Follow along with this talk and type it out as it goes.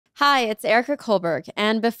Hi, it's Erika Kohlberg,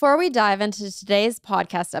 and before we dive into today's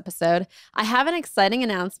podcast episode, I have an exciting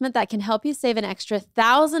announcement that can help you save an extra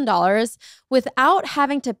 $1,000 without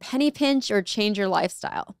having to penny pinch or change your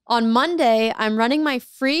lifestyle. On Monday, I'm running my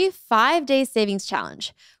free 5-day savings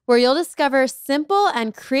challenge, where you'll discover simple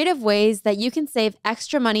and creative ways that you can save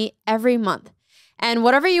extra money every month. And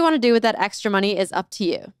whatever you want to do with that extra money is up to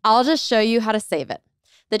you. I'll just show you how to save it.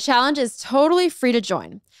 The challenge is totally free to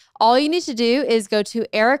join. All you need to do is go to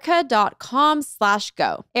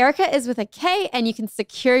erika.com/go. Erika is with a K, and you can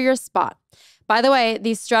secure your spot. By the way,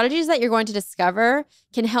 these strategies that you're going to discover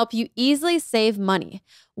can help you easily save money,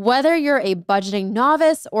 whether you're a budgeting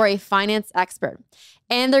novice or a finance expert.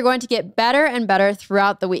 And they're going to get better and better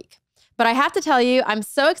throughout the week. But I have to tell you, I'm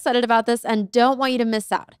so excited about this and don't want you to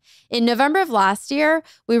miss out. In November of last year,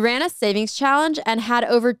 we ran a savings challenge and had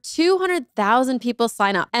over 200,000 people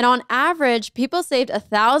sign up. And on average, people saved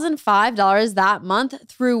 $1,005 that month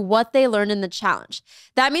through what they learned in the challenge.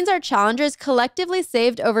 That means our challengers collectively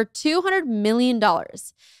saved over $200 million.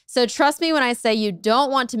 So trust me when I say you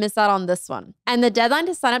don't want to miss out on this one. And the deadline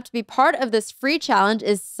to sign up to be part of this free challenge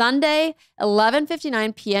is Sunday,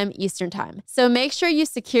 11:59 p.m. Eastern Time. So make sure you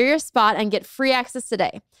secure your spot and get free access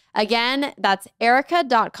today. Again, that's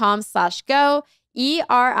erika.com/go,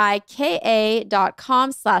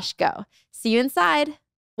 erika.com/go. See you inside.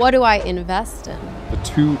 What do I invest in? The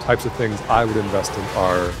two types of things I would invest in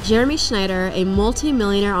are Jeremy Schneider, a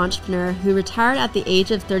multi-millionaire entrepreneur who retired at the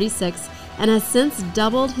age of 36 and has since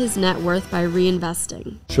doubled his net worth by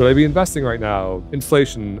reinvesting. should I be investing right now?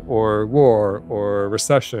 Inflation or war or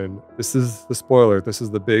recession? This is the spoiler. This is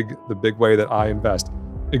the big way that I invest.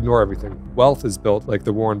 Ignore everything. Wealth is built, like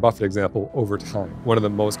the Warren Buffett example, over time. One of the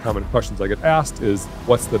most common questions I get asked is,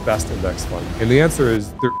 what's the best index fund? And the answer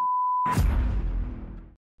is,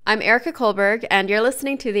 I'm Erika Kohlberg, and you're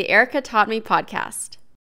listening to the Erika Taught Me podcast.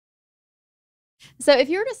 So if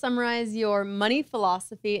you were to summarize your money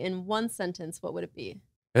philosophy in one sentence, what would it be?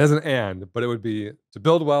 it has an and, but it would be, to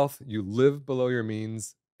build wealth, you live below your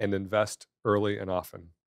means and invest early and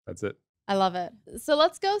often. That's it. I love it. So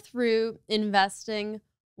let's go through investing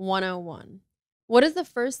 101. What is the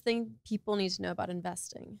first thing people need to know about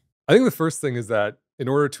investing? I think the first thing is that in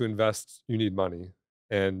order to invest, you need money.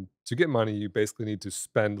 And to get money, you basically need to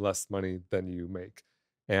spend less money than you make.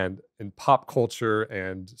 And in pop culture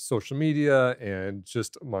and social media and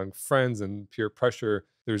just among friends and peer pressure,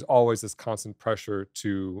 there's always this constant pressure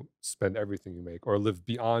to spend everything you make or live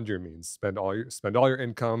beyond your means. Spend all your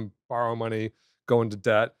income, borrow money, go into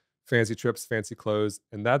debt, fancy trips, fancy clothes.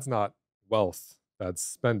 And that's not wealth, that's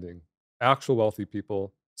spending. Actual wealthy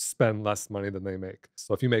people spend less money than they make.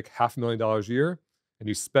 So if you make $500,000 a year and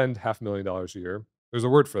you spend $500,000 a year, there's a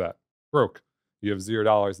word for that, broke. You have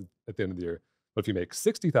 $0 at the end of the year. But if you make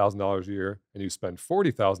 $60,000 a year and you spend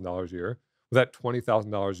 $40,000 a year, with that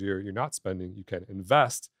 $20,000 a year you're not spending, you can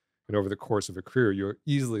invest. And over the course of a career, you're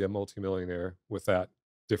easily a multimillionaire with that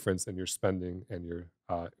difference in your spending and your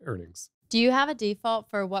earnings. Do you have a default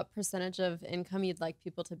for what percentage of income you'd like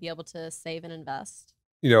people to be able to save and invest?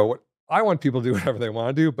 What I want people to do whatever they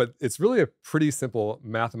want to do, but it's really a pretty simple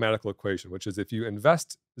mathematical equation, which is if you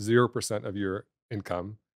invest 0% of your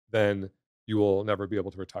income, then you will never be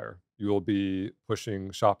able to retire. You will be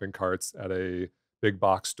pushing shopping carts at a big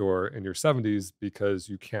box store in your 70s because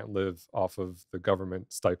you can't live off of the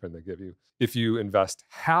government stipend they give you. If you invest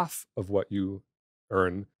half of what you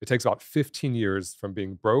earn, it takes about 15 years from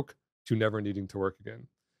being broke to never needing to work again.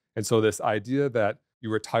 And so this idea that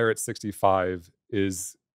you retire at 65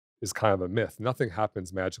 is kind of a myth. Nothing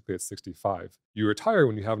happens magically at 65. You retire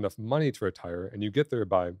when you have enough money to retire, and you get there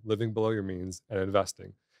by living below your means and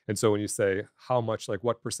investing. And so when you say how much, like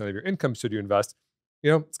what percent of your income should you invest,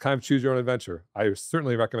 it's kind of choose your own adventure. I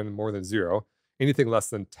certainly recommend more than 0. Anything less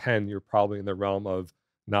than 10, you're probably in the realm of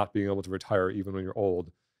not being able to retire even when you're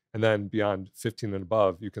old. And then beyond 15 and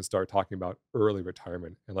above, you can start talking about early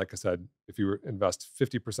retirement. And like I said, if you invest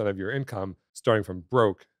 50% of your income starting from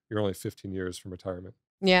broke, you're only 15 years from retirement.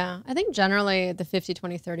 Yeah, I think generally the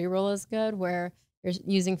 50-20-30 rule is good, where you're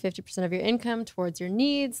using 50% of your income towards your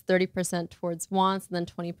needs, 30% towards wants, and then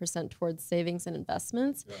 20% towards savings and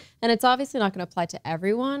investments. Yeah. And it's obviously not going to apply to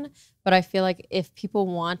everyone, but I feel like if people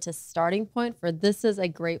want a starting point for this is a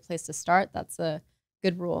great place to start, that's a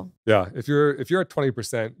good rule. Yeah, if you're at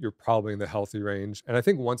 20%, you're probably in the healthy range. And I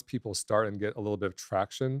think once people start and get a little bit of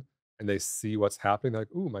traction and they see what's happening, they're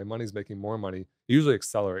like, ooh, my money's making more money. It usually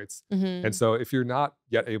accelerates. Mm-hmm. And so if you're not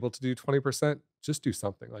yet able to do 20%, just do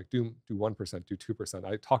something. Like do 1%, do 2%.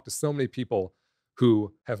 I talk to so many people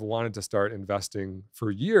who have wanted to start investing for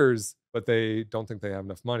years, but they don't think they have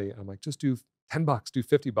enough money. And I'm like, just do 10 bucks, do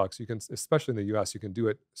 50 bucks. You can, especially in the US, you can do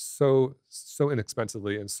it so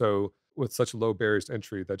inexpensively and so with such low barriers to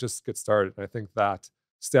entry that just get started. And I think that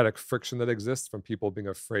static friction that exists from people being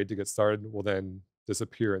afraid to get started will then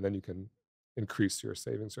disappear, and then you can increase your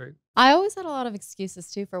savings rate. I always had a lot of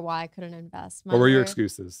excuses too for why I couldn't invest. What Mine were your were,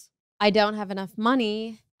 excuses? I don't have enough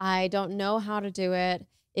money. I don't know how to do it.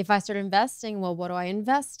 If I start investing, well, what do I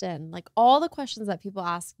invest in? Like all the questions that people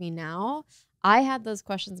ask me now, I had those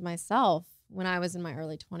questions myself when I was in my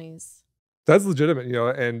early 20s. That's legitimate,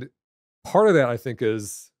 and part of that I think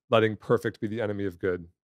is letting perfect be the enemy of good.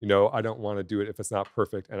 I don't want to do it if it's not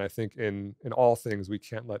perfect. And I think in all things, we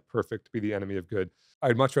can't let perfect be the enemy of good.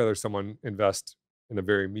 I'd much rather someone invest in a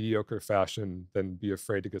very mediocre fashion than be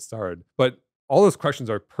afraid to get started. But all those questions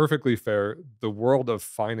are perfectly fair. The world of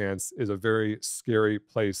finance is a very scary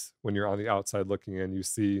place when you're on the outside looking in. You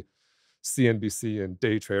see CNBC and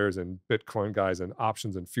day traders and Bitcoin guys and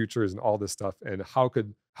options and futures and all this stuff. And how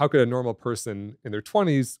could a normal person in their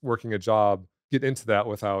 20s working a job get into that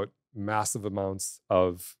without massive amounts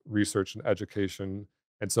of research and education?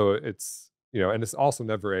 And so and it's also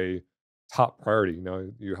never a top priority.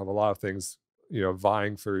 You have a lot of things,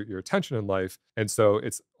 vying for your attention in life. And so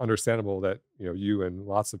it's understandable that, you and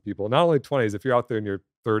lots of people, not only 20s, if you're out there and you're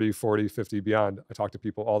 30, 40, 50 beyond, I talk to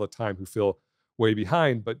people all the time who feel way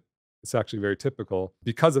behind, but it's actually very typical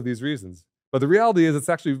because of these reasons. But the reality is it's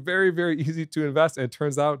actually very, very easy to invest. And it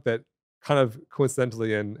turns out that kind of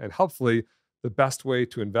coincidentally and helpfully, the best way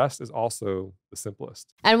to invest is also the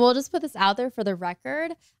simplest. And we'll just put this out there for the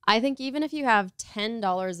record. I think even if you have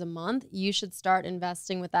 $10 a month, you should start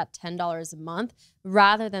investing with that $10 a month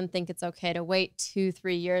rather than think it's okay to wait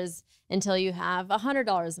 2-3 years until you have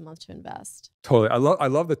 $100 a month to invest. Totally. I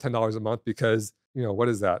love the $10 a month because, what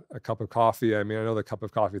is that? A cup of coffee. I mean, I know the cup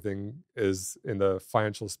of coffee thing is in the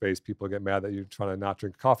financial space. People get mad that you're trying to not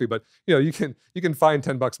drink coffee, but you can find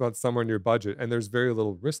 10 bucks a month somewhere in your budget, and there's very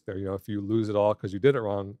little risk there. If you lose it all because you did it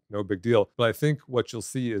wrong, no big deal. But I think what you'll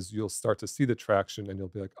see is you'll start to see the traction and you'll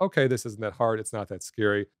be like, okay, this isn't that hard. It's not that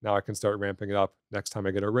scary. Now I can start ramping it up. Next time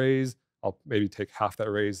I get a raise, I'll maybe take half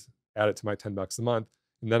that raise, add it to my 10 bucks a month.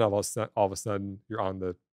 And then all of a sudden you're on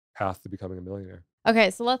the path to becoming a millionaire.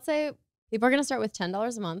 Okay, so let's say people are going to start with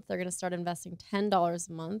 $10 a month. They're going to start investing $10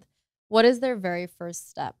 a month. What is their very first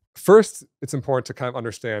step? First, it's important to kind of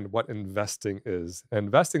understand what investing is. And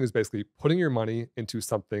investing is basically putting your money into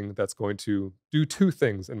something that's going to do two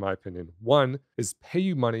things, in my opinion. One is pay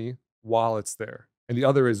you money while it's there, and the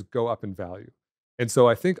other is go up in value. And so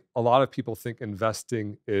I think a lot of people think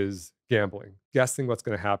investing is gambling, guessing what's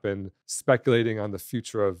going to happen, speculating on the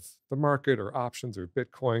future of the market or options or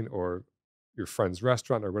Bitcoin or your friend's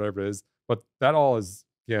restaurant or whatever it is. But that all is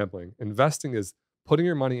gambling. Investing is putting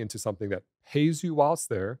your money into something that pays you while it's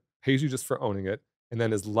there, pays you just for owning it, and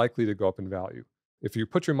then is likely to go up in value. If you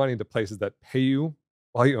put your money into places that pay you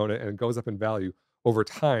while you own it and it goes up in value, over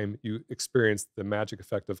time, you experience the magic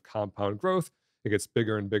effect of compound growth. It gets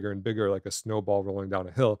bigger and bigger and bigger, like a snowball rolling down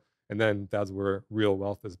a hill. And then that's where real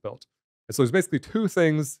wealth is built. And so there's basically two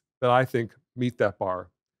things that I think meet that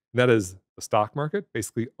bar. And that is the stock market,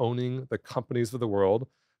 basically owning the companies of the world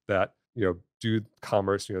that do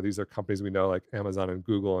commerce. These are companies we know like Amazon and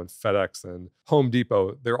Google and FedEx and Home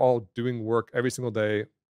Depot. They're all doing work every single day,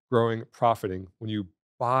 growing, profiting. When you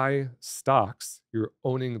buy stocks, you're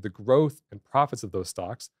owning the growth and profits of those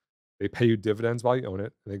stocks. They pay you dividends while you own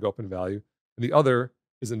it, and they go up in value. And the other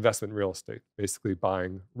is investment in real estate, basically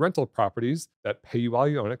buying rental properties that pay you while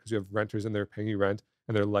you own it because you have renters in there paying you rent,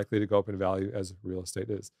 and they're likely to go up in value as real estate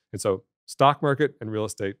is. And so stock market and real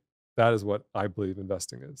estate, that is what I believe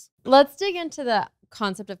investing is. Let's dig into the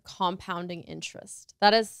concept of compounding interest.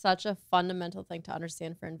 That is such a fundamental thing to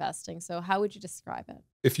understand for investing. So how would you describe it?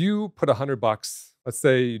 If you put $100, let's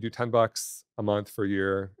say you do 10 bucks a month for a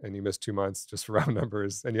year and you miss 2 months just for round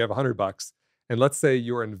numbers and you have $100, and let's say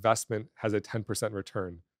your investment has a 10%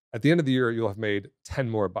 return. At the end of the year, you'll have made 10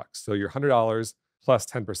 more bucks. So your $100 plus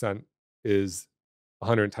 10% is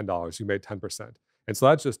 $110. You made 10%. And so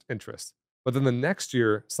that's just interest. But then the next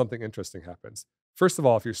year, something interesting happens. First of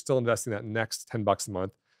all, if you're still investing that next 10 bucks a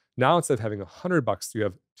month, now instead of having $100, you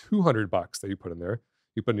have $200 that you put in there.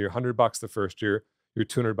 You put in your $100 the first year, your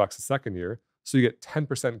 $200 the second year. So you get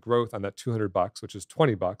 10% growth on that $200, which is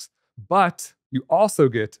 $20. But you also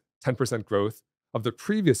get 10% growth of the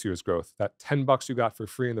previous year's growth, that 10 bucks you got for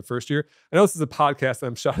free in the first year. I know this is a podcast and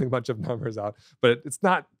I'm shouting a bunch of numbers out, but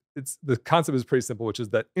the concept is pretty simple, which is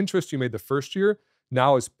that interest you made the first year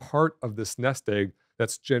now is part of this nest egg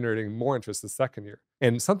that's generating more interest the second year.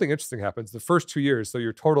 And something interesting happens the first 2 years. So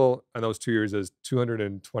your total in those 2 years is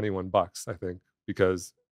 $221, I think,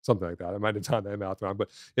 because something like that. I might have done that math wrong, but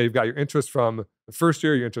yeah, you've got your interest from the first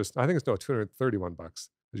year, your interest, I think it's no, $231.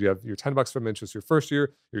 Because you have your $10 from interest your first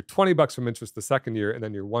year, your $20 from interest the second year, and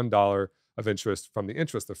then your $1 of interest from the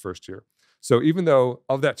interest the first year. So even though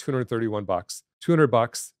of that $231,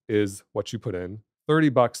 $200 is what you put in,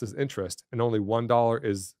 $30 is interest, and only $1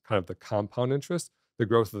 is kind of the compound interest, the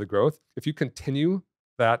growth of the growth. If you continue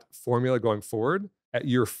that formula going forward at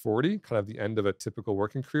year 40, kind of the end of a typical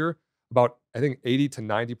working career, about, I think, 80 to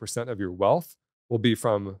 90% of your wealth will be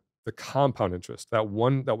from the compound interest. That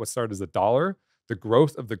what started as $1, the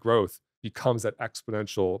growth of the growth becomes that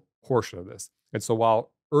exponential portion of this. And so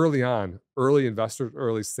while early on, early investors,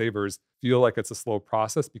 early savers feel like it's a slow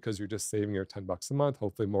process because you're just saving your $10 a month,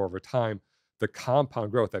 hopefully more over time, the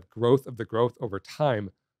compound growth, that growth of the growth over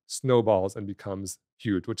time snowballs and becomes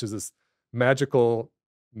huge, which is this magical,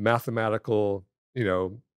 mathematical,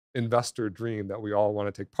 investor dream that we all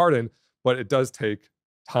want to take part in. But it does take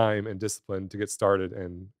time and discipline to get started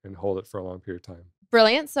and hold it for a long period of time.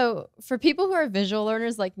 Brilliant. So for people who are visual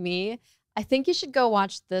learners like me, I think you should go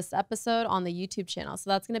watch this episode on the YouTube channel.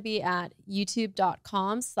 So that's going to be at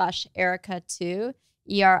youtube.com/Erika2,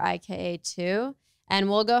 ERIKA2. And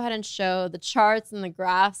we'll go ahead and show the charts and the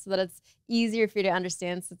graphs so that it's easier for you to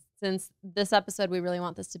understand. Since this episode, we really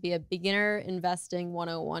want this to be a beginner investing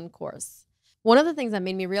 101 course. One of the things that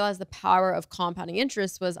made me realize the power of compounding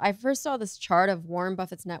interest was I first saw this chart of Warren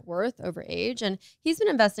Buffett's net worth over age. And he's been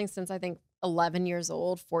investing since, I think, 11 years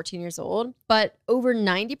old, 14 years old. But over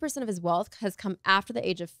 90% of his wealth has come after the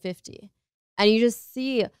age of 50. And you just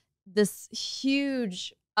see this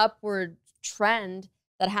huge upward trend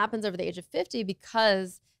that happens over the age of 50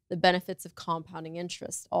 because the benefits of compounding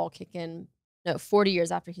interest all kick in 40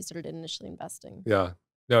 years after he started initially investing. Yeah.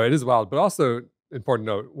 No, it is wild. But also, important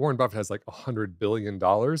note, Warren Buffett has like $100 billion.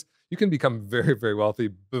 You can become very, very wealthy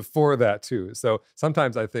before that too. So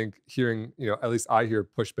sometimes I think hearing, at least I hear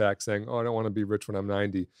pushback saying, oh, I don't want to be rich when I'm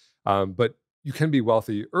 90. But you can be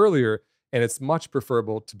wealthy earlier, and it's much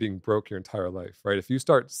preferable to being broke your entire life, right? If you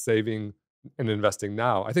start saving and investing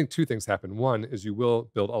now, I think two things happen. One is you will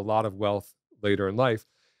build a lot of wealth later in life,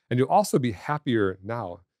 and you'll also be happier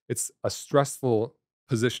now. It's a stressful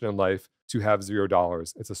position in life to have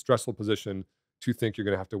 $0. It's a stressful position to think you're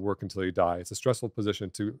going to have to work until you die. It's a stressful position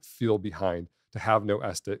to feel behind, to have no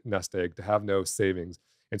nest egg, to have no savings.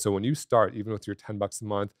 And so when you start, even with your $10 a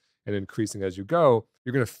month and increasing as you go,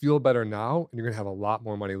 you're going to feel better now, and you're going to have a lot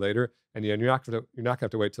more money later. And you're not going to have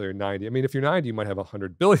to wait till you're 90. I mean, if you're 90, you might have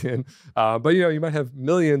 100 billion, but you might have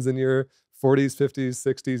millions in your 40s, 50s,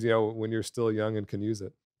 60s, when you're still young and can use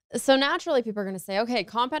it. So naturally, people are going to say, okay,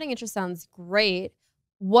 compounding interest sounds great.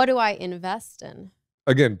 What do I invest in?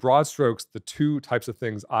 Again, broad strokes, the two types of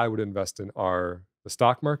things I would invest in are the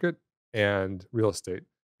stock market and real estate.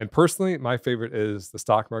 And personally, my favorite is the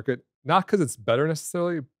stock market, not because it's better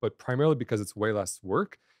necessarily, but primarily because it's way less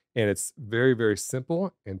work, and it's very, very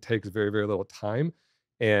simple and takes very, very little time.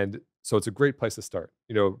 And so it's a great place to start.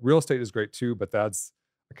 Real estate is great too, but that's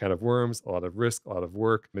a can of worms, a lot of risk, a lot of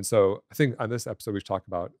work. And so I think on this episode, we should talk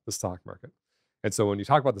about the stock market. And so when you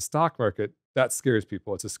talk about the stock market, that scares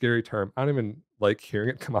people. It's a scary term. I don't even like hearing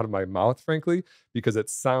it come out of my mouth, frankly, because it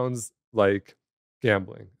sounds like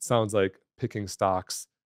gambling. It sounds like picking stocks,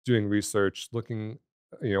 doing research, looking,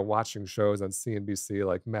 watching shows on CNBC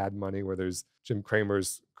like Mad Money, where there's Jim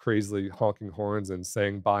Cramer's crazily honking horns and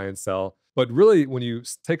saying buy and sell. But really, when you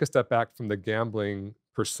take a step back from the gambling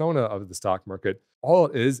persona of the stock market, all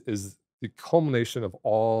it is the culmination of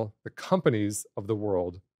all the companies of the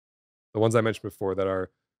world, the ones I mentioned before that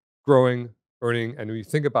are growing, earning. And when you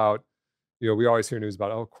think about, we always hear news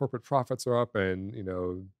about, corporate profits are up and,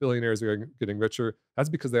 billionaires are getting richer. That's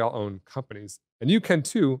because they all own companies. And you can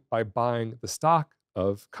too by buying the stock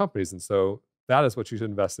of companies. And so that is what you should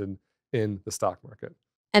invest in the stock market.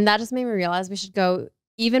 And that just made me realize we should go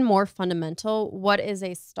even more fundamental. What is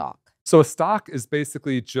a stock? So a stock is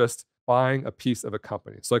basically just buying a piece of a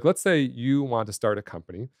company. So like, let's say you want to start a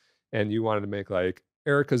company and you wanted to make like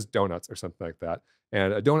Erika's Donuts or something like that.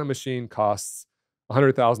 And a donut machine costs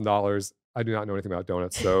 $100,000. I do not know anything about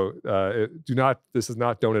donuts, so this is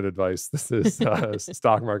not donut advice. This is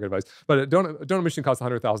stock market advice. But a donut machine costs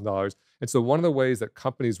 $100,000. And so one of the ways that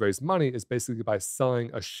companies raise money is basically by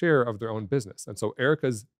selling a share of their own business. And so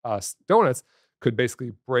Erika's Donuts could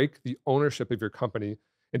basically break the ownership of your company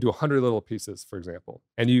into 100 little pieces, for example.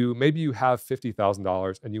 And maybe you have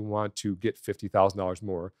 $50,000 and you want to get $50,000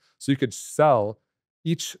 more. So you could sell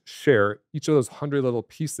each share, each of those 100 little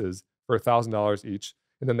pieces for $1,000 each.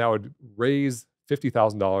 And then that would raise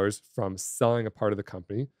 $50,000 from selling a part of the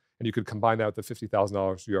company. And you could combine that with the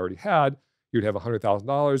 $50,000 you already had. You'd have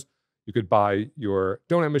 $100,000. You could buy your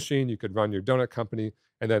donut machine, you could run your donut company,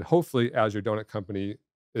 and then hopefully as your donut company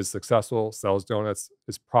is successful, sells donuts,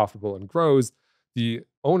 is profitable and grows, the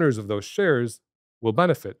owners of those shares will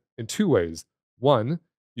benefit in two ways. One,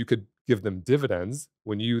 you could give them dividends.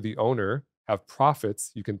 When you, the owner, have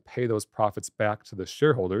profits, you can pay those profits back to the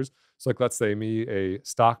shareholders. So, like, let's say me, a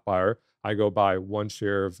stock buyer, I go buy one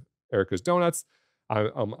share of Erika's Donuts.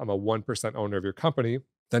 I'm a 1% owner of your company.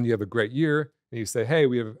 Then you have a great year and you say, hey,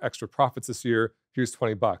 we have extra profits this year. Here's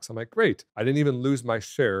 20 bucks. I'm like, great. I didn't even lose my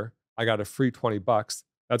share. I got a free 20 bucks.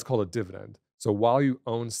 That's called a dividend. So while you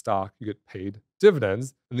own stock, you get paid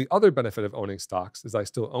dividends. And the other benefit of owning stocks is I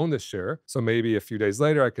still own this share. So maybe a few days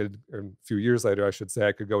later, or a few years later, I should say,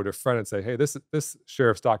 I could go to a friend and say, hey, this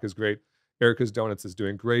share of stock is great. Erika's Donuts is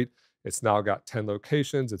doing great. It's now got 10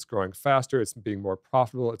 locations. It's growing faster. It's being more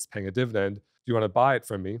profitable. It's paying a dividend. Do you want to buy it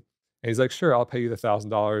from me? And he's like, sure, I'll pay you the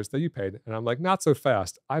 $1,000 that you paid. And I'm like, not so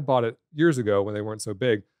fast. I bought it years ago when they weren't so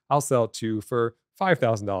big. I'll sell it to you for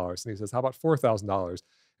 $5,000. And he says, how about $4,000?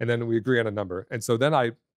 And then we agree on a number. And so then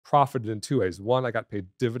I profited in two ways. One, I got paid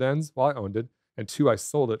dividends while I owned it. And two, I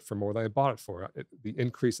sold it for more than I bought it for, the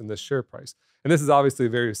increase in this share price. And this is obviously a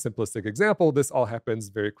very simplistic example. This all happens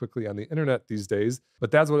very quickly on the internet these days, but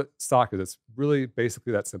that's what stock is. It's really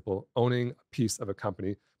basically that simple, owning a piece of a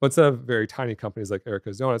company. But instead of very tiny companies like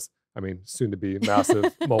Erika's Donuts, I mean, soon to be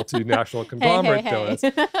massive multinational conglomerate donuts.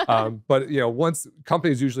 But once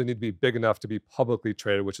companies usually need to be big enough to be publicly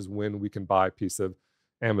traded, which is when we can buy a piece of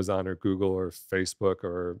Amazon or Google or Facebook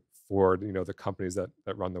or Ford, the companies that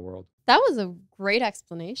run the world. That was a great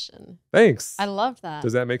explanation. Thanks. I loved that.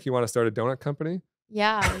 Does that make you want to start a donut company?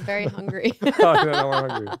 Yeah, I'm very hungry. No, we're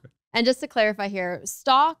hungry. And just to clarify here,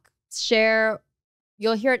 stock, share,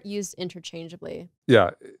 you'll hear it used interchangeably.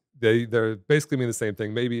 Yeah, they basically mean the same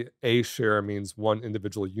thing. Maybe a share means one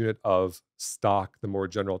individual unit of stock, the more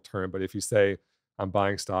general term. But if you say, I'm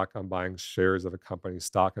buying stock, I'm buying shares of a company,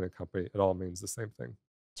 stock in a company, it all means the same thing.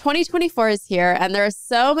 2024 is here, and there are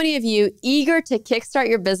so many of you eager to kickstart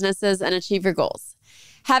your businesses and achieve your goals.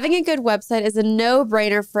 Having a good website is a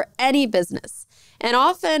no-brainer for any business. And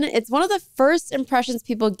often, it's one of the first impressions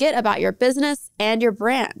people get about your business and your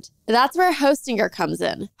brand. That's where Hostinger comes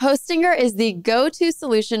in. Hostinger is the go-to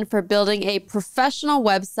solution for building a professional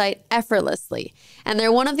website effortlessly. And they're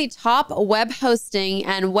one of the top web hosting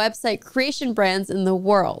and website creation brands in the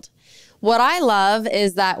world. What I love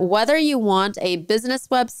is that whether you want a business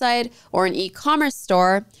website or an e-commerce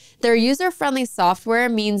store, their user-friendly software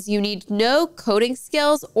means you need no coding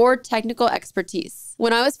skills or technical expertise.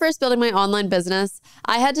 When I was first building my online business,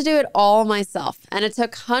 I had to do it all myself, and it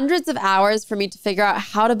took hundreds of hours for me to figure out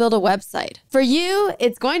how to build a website. For you,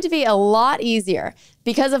 it's going to be a lot easier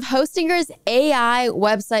because of Hostinger's AI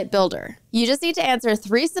website builder. You just need to answer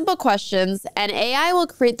 3 simple questions, and AI will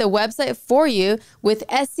create the website for you with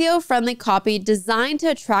SEO-friendly copy designed to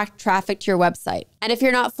attract traffic to your website. And if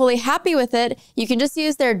you're not fully happy with it, you can just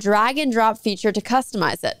use their drag and drop feature to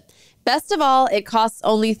customize it. Best of all, it costs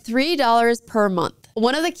only $3 per month.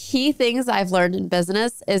 One of the key things I've learned in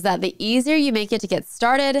business is that the easier you make it to get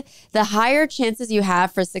started, the higher chances you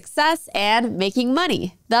have for success and making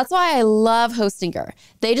money. That's why I love Hostinger.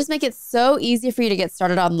 They just make it so easy for you to get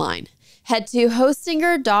started online. Head to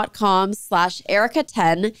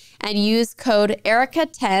hostinger.com/Erika10 and use code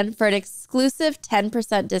Erika10 for an exclusive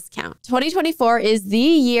 10% discount. 2024 is the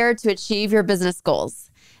year to achieve your business goals.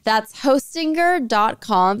 That's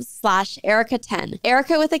hostinger.com/Erika10.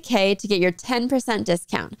 Erika with a K to get your 10%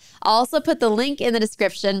 discount. I'll also put the link in the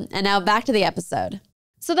description. And now back to the episode.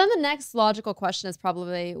 So then the next logical question is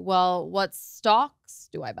probably, well, what stocks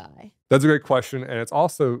do I buy? That's a great question. And it's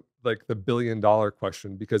also like the billion-dollar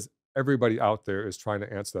question because everybody out there is trying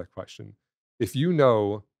to answer that question. If you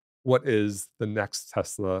know what is the next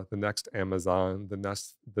Tesla, the next Amazon, the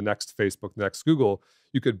next Facebook, the next Google,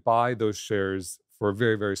 you could buy those shares for a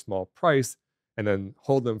very, very small price and then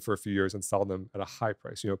hold them for a few years and sell them at a high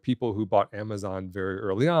price. People who bought Amazon very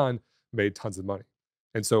early on made tons of money.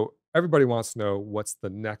 And so everybody wants to know what's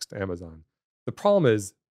the next Amazon. The problem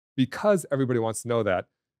is because everybody wants to know that,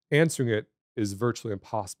 answering it is virtually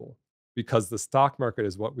impossible because the stock market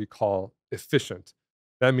is what we call efficient.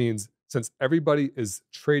 That means since everybody is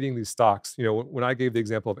trading these stocks, when I gave the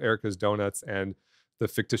example of Erika's Donuts and the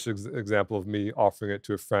fictitious example of me offering it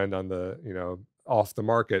to a friend on the, off the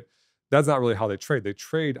market, that's not really how they trade. They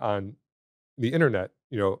trade on the internet,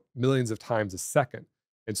 millions of times a second.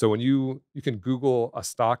 And so when you can Google a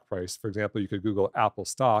stock price, for example, you could Google Apple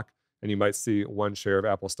stock, and you might see one share of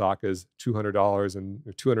Apple stock is $200 and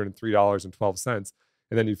 $203.12.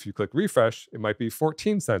 And then if you click refresh, it might be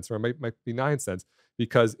 14 cents or it might be 9 cents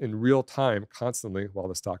because in real time, constantly while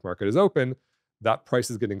the stock market is open, that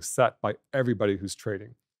price is getting set by everybody who's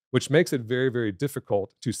trading, which makes it very, very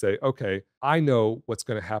difficult to say, okay, I know what's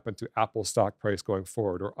going to happen to Apple's stock price going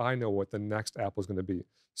forward, or I know what the next Apple is going to be.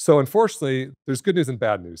 So unfortunately, there's good news and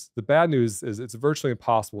bad news. The bad news is it's virtually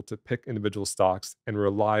impossible to pick individual stocks and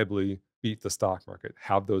reliably beat the stock market,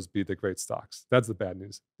 have those be the great stocks. That's the bad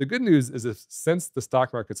news. The good news is if since the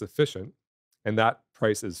stock market's efficient and that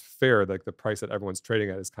price is fair, like the price that everyone's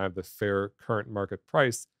trading at is kind of the fair current market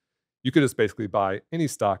price, you could just basically buy any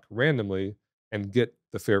stock randomly and get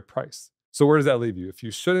the fair price. So where does that leave you? If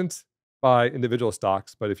you shouldn't buy individual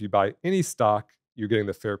stocks, but if you buy any stock, you're getting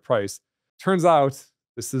the fair price. Turns out,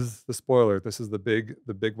 this is the spoiler, this is the big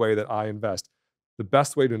way that I invest. The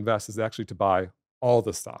best way to invest is actually to buy all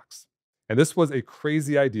the stocks. And this was a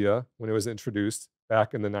crazy idea when it was introduced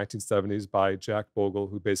back in the 1970s by Jack Bogle,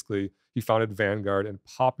 who basically, he founded Vanguard and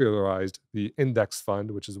popularized the index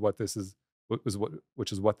fund, which is what this is,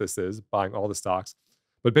 buying all the stocks.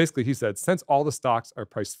 But basically, he said, since all the stocks are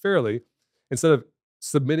priced fairly, instead of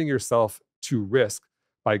submitting yourself to risk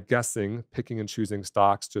by guessing, picking and choosing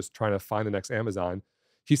stocks, just trying to find the next Amazon,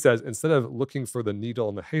 he says, instead of looking for the needle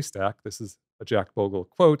in the haystack, this is a Jack Bogle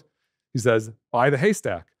quote, he says, buy the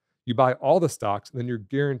haystack. You buy all the stocks, and then you're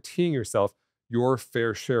guaranteeing yourself your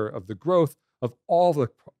fair share of the growth of all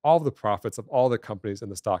the profits of all the companies in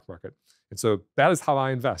the stock market. And so that is how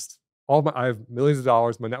I invest. I have millions of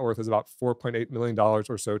dollars. My net worth is about $4.8 million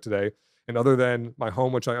or so today. And other than my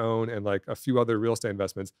home, which I own, and like a few other real estate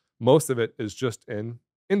investments, most of it is just in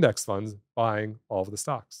index funds, buying all of the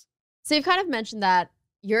stocks. So you've kind of mentioned that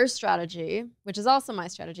your strategy, which is also my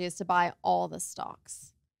strategy, is to buy all the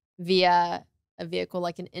stocks via a vehicle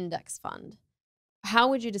like an index fund. How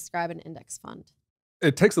would you describe an index fund?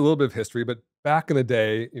 It takes a little bit of history, but back in the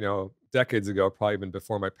day, decades ago, probably even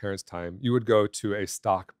before my parents' time, you would go to a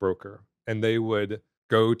stockbroker and they would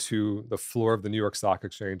go to the floor of the New York Stock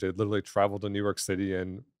Exchange. They'd literally travel to New York City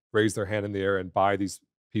and raise their hand in the air and buy these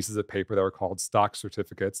pieces of paper that were called stock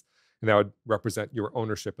certificates. And that would represent your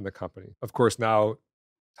ownership in the company. Of course, now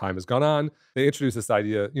time has gone on. They introduced this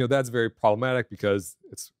idea, that's very problematic because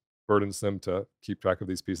it's burdensome to keep track of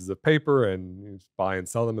these pieces of paper, and buy and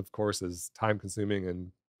sell them, of course, is time consuming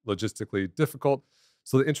and logistically difficult.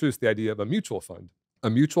 So they introduced the idea of a mutual fund. A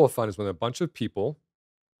mutual fund is when a bunch of people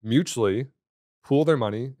mutually pool their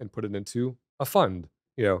money and put it into a fund.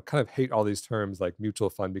 Kind of hate all these terms like mutual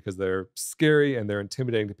fund because they're scary and they're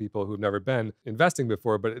intimidating to people who've never been investing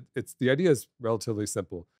before. But it's the idea is relatively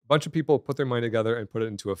simple. A bunch of people put their money together and put it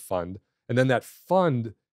into a fund. And then that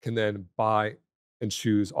fund can then buy and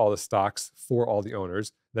choose all the stocks for all the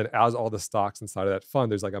owners. Then as all the stocks inside of that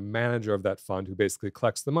fund, there's like a manager of that fund who basically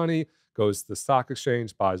collects the money, goes to the stock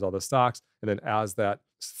exchange, buys all the stocks. And then as that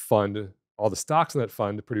fund, all the stocks in that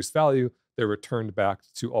fund produce value, they're returned back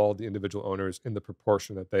to all the individual owners in the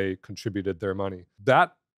proportion that they contributed their money.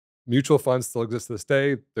 That mutual fund still exists to this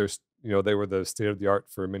day. They were the state of the art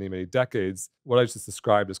for many, many decades. What I just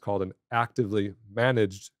described is called an actively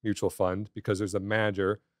managed mutual fund because there's a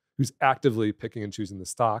manager who's actively picking and choosing the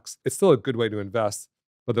stocks. It's still a good way to invest.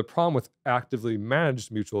 But the problem with actively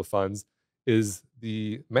managed mutual funds is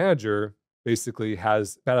the manager basically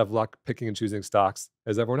has bad of luck picking and choosing stocks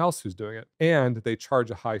as everyone else who's doing it. And they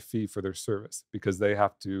charge a high fee for their service because they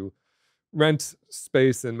have to rent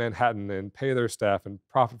space in Manhattan and pay their staff and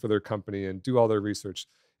profit for their company and do all their research.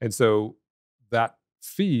 And so that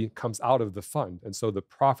fee comes out of the fund. And so the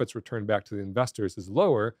profits returned back to the investors is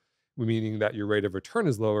lower, meaning that your rate of return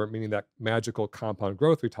is lower, meaning that magical compound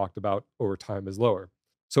growth we talked about over time is lower.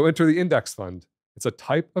 So enter the index fund. It's a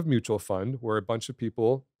type of mutual fund where a bunch of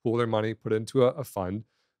people pool their money, put it into a fund,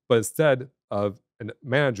 but instead of a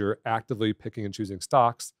manager actively picking and choosing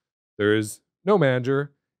stocks, there is no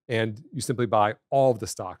manager, and you simply buy all of the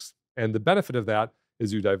stocks. And the benefit of that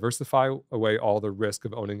is you diversify away all the risk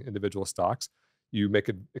of owning individual stocks. You make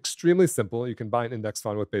it extremely simple. You can buy an index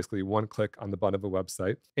fund with basically one click on the button of a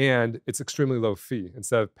website, and it's extremely low fee.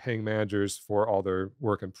 Instead of paying managers for all their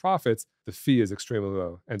work and profits, the fee is extremely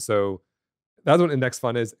low. And so that's what an index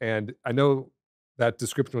fund is. And I know that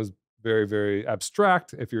description was very, very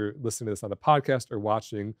abstract. If you're listening to this on a podcast or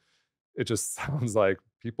watching, it just sounds like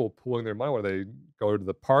people pooling their money where they go to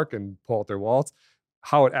the park and pull out their wallets.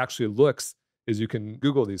 How it actually looks is you can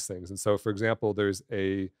Google these things. And so, for example, there's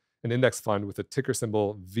an index fund with a ticker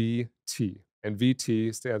symbol VT. And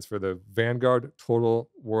VT stands for the Vanguard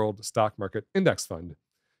Total World Stock Market Index Fund.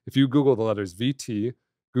 If you Google the letters VT,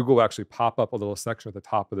 Google will actually pop up a little section at the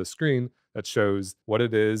top of the screen that shows what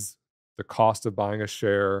it is, the cost of buying a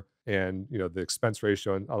share, and the expense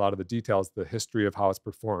ratio and a lot of the details, the history of how it's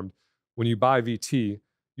performed. When you buy VT,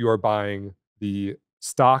 you are buying the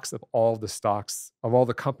stocks of all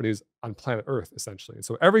the companies on planet Earth, essentially. And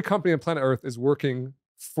so every company on planet Earth is working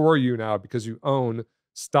for you now because you own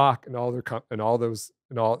stock in all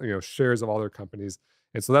their shares of all their companies.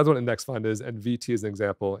 And so that's what index fund is. And VT is an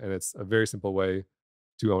example, and it's a very simple way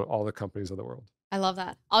to own all the companies of the world. I love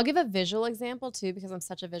that. I'll give a visual example too, because I'm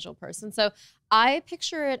such a visual person. So I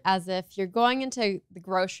picture it as if you're going into the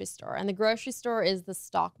grocery store, and the grocery store is the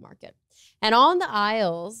stock market. And on the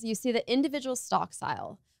aisles, you see the individual stocks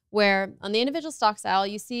aisle, where on the individual stocks aisle,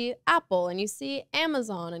 you see Apple and you see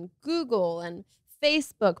Amazon and Google and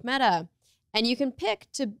Facebook, Meta, and you can pick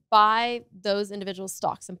to buy those individual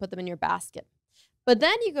stocks and put them in your basket. But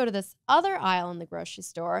then you go to this other aisle in the grocery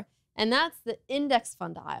store, and that's the index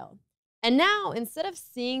fund aisle. And now, instead of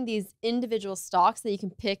seeing these individual stocks that you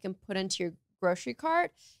can pick and put into your grocery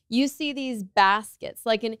cart, you see these baskets,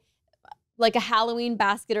 like a Halloween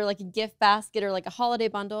basket or like a gift basket or like a holiday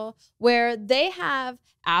bundle, where they have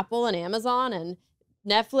Apple and Amazon and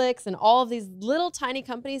Netflix and all of these little tiny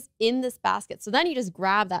companies in this basket. So then you just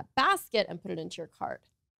grab that basket and put it into your cart.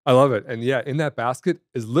 I love it. And yeah, in that basket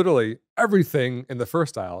is literally everything in the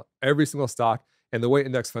first aisle, every single stock. And the way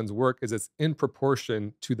index funds work is it's in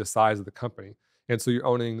proportion to the size of the company. And so you're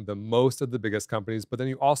owning the most of the biggest companies, but then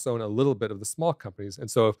you also own a little bit of the small companies.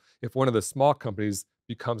 And so if one of the small companies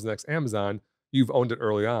becomes the next Amazon, you've owned it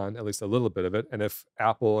early on, at least a little bit of it. And if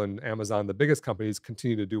Apple and Amazon, the biggest companies,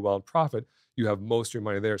 continue to do well and profit, you have most of your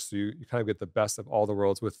money there. So you kind of get the best of all the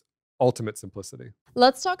worlds with ultimate simplicity.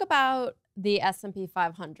 Let's talk about the S&P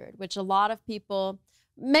 500, which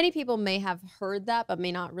many people may have heard that, but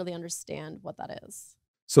may not really understand what that is.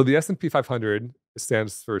 So the S&P 500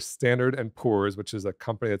 stands for Standard and Poor's, which is a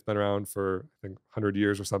company that's been around for, I think, 100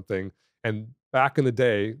 years or something. And back in the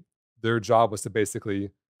day, their job was to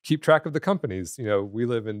basically keep track of the companies. We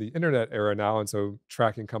live in the internet era now, and so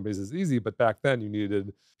tracking companies is easy. But back then, you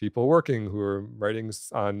needed people working who were writing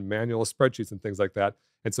on manual spreadsheets and things like that.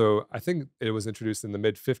 And so I think it was introduced in the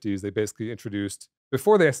mid-50s. They basically introduced,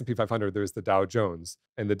 before the S&P 500, there's the Dow Jones.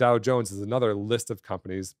 And the Dow Jones is another list of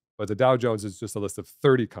companies, but the Dow Jones is just a list of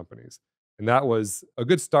 30 companies. And that was a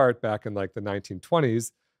good start back in like the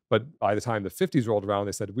 1920s. But by the time the 50s rolled around,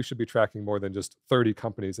 they said we should be tracking more than just 30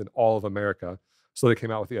 companies in all of America. So they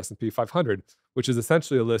came out with the S&P 500, which is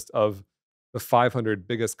essentially a list of the 500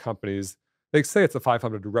 biggest companies. They say it's the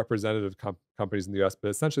 500 representative companies in the US, but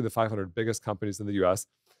essentially the 500 biggest companies in the US.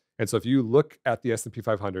 And so if you look at the S&P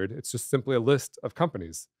 500, it's just simply a list of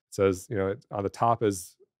companies. It says, on the top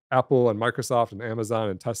is Apple and Microsoft and Amazon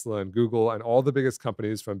and Tesla and Google and all the biggest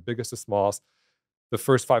companies from biggest to smallest. The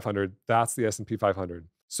first 500, that's the S&P 500.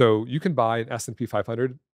 So you can buy an S&P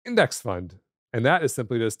 500 index fund. And that is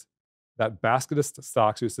simply just that basket of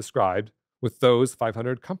stocks you just described with those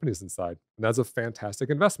 500 companies inside. And that's a fantastic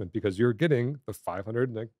investment because you're getting the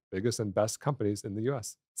 500 biggest and best companies in the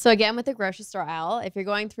US. So again, with the grocery store aisle, if you're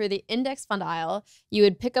going through the index fund aisle, you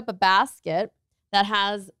would pick up a basket that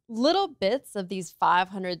has little bits of these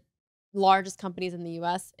 500 largest companies in the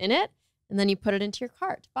US in it, and then you put it into your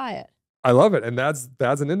cart to buy it. I love it. And that's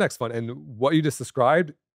an index fund. And what you just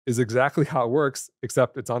described is exactly how it works,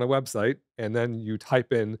 except it's on a website. And then you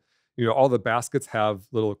type in, all the baskets have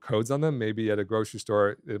little codes on them. Maybe at a grocery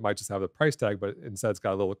store, it might just have the price tag, but instead it's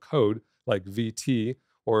got a little code like VT,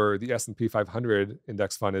 or the S&P 500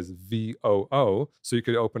 index fund is VOO. So you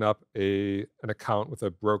could open up an account with a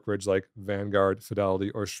brokerage like Vanguard, Fidelity,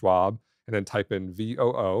 or Schwab, and then type in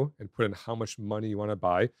VOO and put in how much money you want to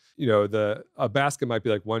buy. A basket might be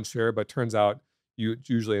like one share, but turns out you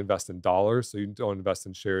usually invest in dollars. So you don't invest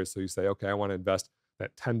in shares. So you say, okay, I want to invest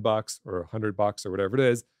that $10 or $100 or whatever it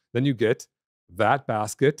is. Then you get that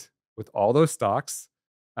basket with all those stocks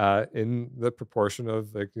in the proportion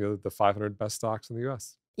of the 500 best stocks in the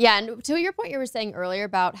US. Yeah, and to your point you were saying earlier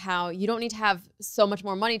about how you don't need to have so much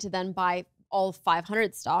more money to then buy all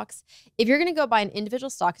 500 stocks. If you're going to go buy an individual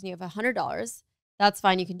stock and you have $100, that's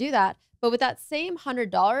fine, you can do that. But with that same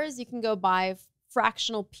 $100, you can go buy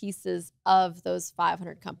fractional pieces of those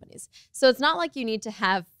 500 companies. So it's not like you need to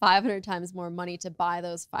have 500 times more money to buy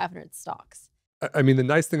those 500 stocks. I mean, the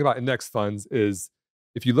nice thing about index funds is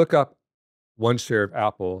if you look up one share of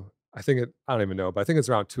Apple, I don't even know, but I think it's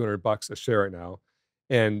around $200 a share right now.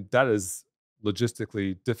 And that is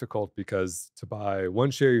logistically difficult because to buy one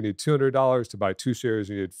share, you need $200. To buy two shares,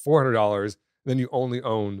 you need $400. Then you only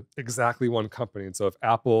own exactly one company. And so if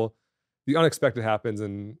Apple, the unexpected happens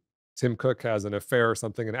and Tim Cook has an affair or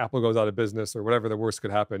something and Apple goes out of business or whatever the worst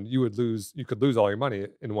could happen, you could lose all your money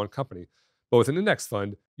in one company. But with an index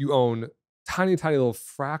fund, you own tiny, tiny little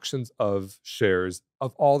fractions of shares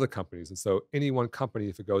of all the companies. And so any one company,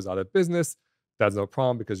 if it goes out of business, that's no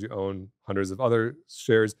problem because you own hundreds of other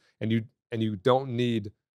shares, and you don't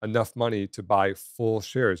need enough money to buy full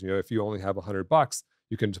shares. If you only have $100,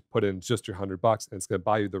 you can put in just your $100 and it's going to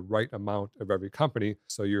buy you the right amount of every company.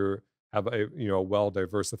 So you have a well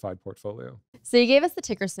diversified portfolio. So you gave us the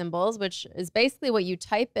ticker symbols, which is basically what you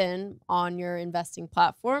type in on your investing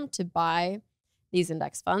platform to buy these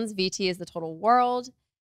index funds. VT is the total world.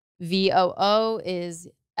 VOO is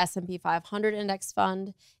S&P 500 index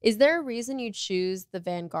fund. Is there a reason you choose the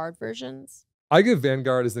Vanguard versions? I give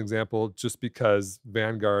Vanguard as an example just because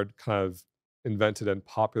Vanguard kind of invented and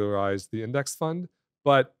popularized the index fund,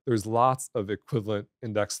 but there's lots of equivalent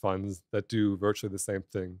index funds that do virtually the same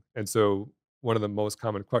thing. And so one of the most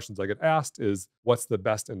common questions I get asked is, what's the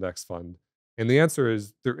best index fund? And the answer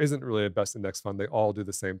is there isn't really a best index fund. They all do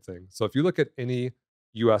the same thing. So if you look at any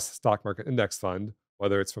US stock market index fund,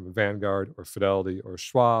 whether it's from Vanguard or Fidelity or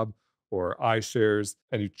Schwab or iShares,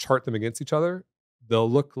 and you chart them against each other, they'll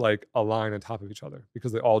look like a line on top of each other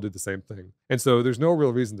because they all do the same thing. And so there's no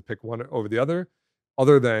real reason to pick one over the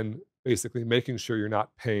other than basically making sure you're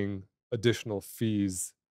not paying additional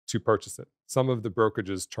fees to purchase it. Some of the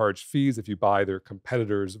brokerages charge fees if you buy their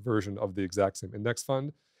competitor's version of the exact same index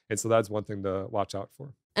fund. And so that's one thing to watch out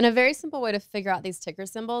for. And a very simple way to figure out these ticker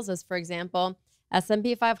symbols is, for example,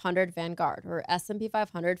 S&P 500 Vanguard or S&P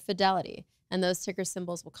 500 Fidelity. And those ticker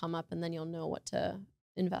symbols will come up and then you'll know what to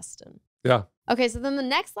invest in. Yeah. Okay, so then the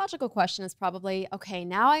next logical question is probably, okay,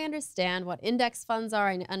 now I understand what index funds are.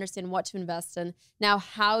 I understand what to invest in. Now,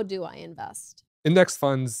 how do I invest? Index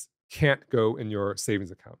funds can't go in your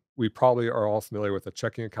savings account. We probably are all familiar with a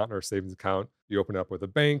checking account or a savings account. You open it up with a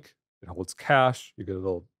bank, it holds cash, you get a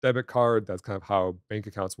little debit card. That's kind of how bank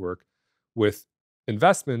accounts work. With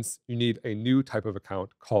investments, you need a new type of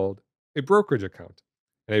account called a brokerage account.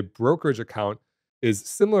 And a brokerage account is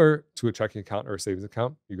similar to a checking account or a savings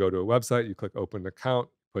account. You go to a website, you click open an account,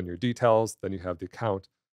 put in your details, then you have the account.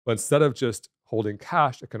 But instead of just holding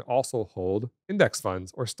cash, it can also hold index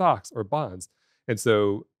funds or stocks or bonds. And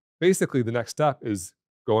so basically the next step is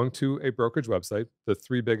going to a brokerage website. The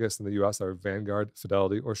three biggest in the US are Vanguard,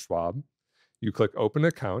 Fidelity, or Schwab. You click open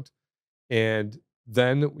account, and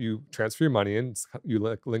then you transfer your money in.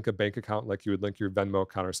 You link a bank account like you would link your Venmo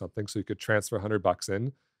account or something. So you could transfer $100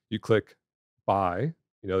 in. You click buy.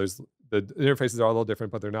 There's the interfaces are a little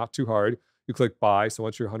different, but they're not too hard. You click buy. So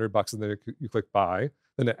once you're $100 in there, you click buy.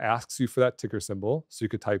 Then it asks you for that ticker symbol. So you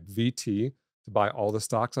could type VT to buy all the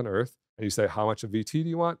stocks on earth. And you say, how much of VT do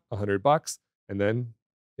you want? $100. And then,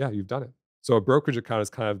 yeah, you've done it. So a brokerage account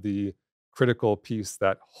is kind of the critical piece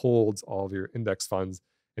that holds all of your index funds.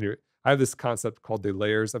 And I have this concept called the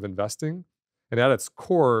layers of investing. And at its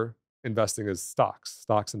core, investing is stocks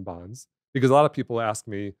and bonds. Because a lot of people ask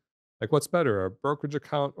me, like, what's better, a brokerage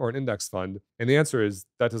account or an index fund? And the answer is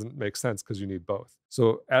that doesn't make sense because you need both.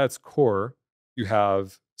 So at its core, you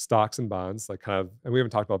have stocks and bonds, and we haven't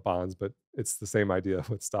talked about bonds, but it's the same idea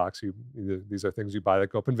with stocks. These are things you buy that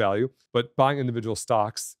go up in value. But buying individual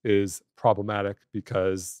stocks is problematic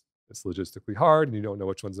because it's logistically hard and you don't know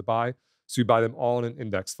which ones to buy. So you buy them all in an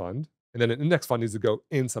index fund. And then an index fund needs to go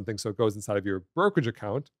in something. So it goes inside of your brokerage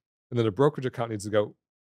account. And then a brokerage account needs to go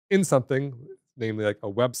in something, namely like a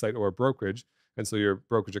website or a brokerage. And so your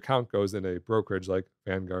brokerage account goes in a brokerage like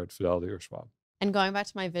Vanguard, Fidelity, or Schwab. And going back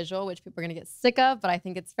to my visual, which people are going to get sick of, but I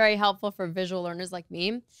think it's very helpful for visual learners like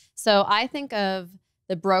me. So I think of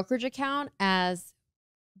the brokerage account as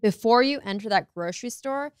before you enter that grocery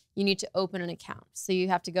store, you need to open an account. So you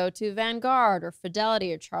have to go to Vanguard or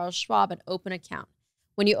Fidelity or Charles Schwab and open an account.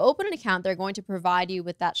 When you open an account, they're going to provide you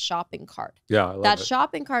with that shopping cart. Yeah, I love that it.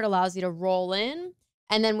 shopping cart allows you to roll in,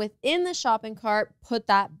 and then within the shopping cart, put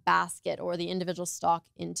that basket or the individual stock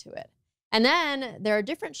into it. And then there are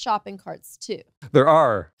different shopping carts too. There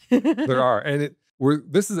are. And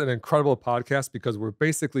this is an incredible podcast because we're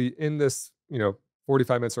basically in this,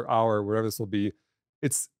 45 minutes or hour, whatever this will be.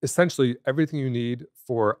 It's essentially everything you need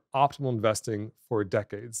for optimal investing for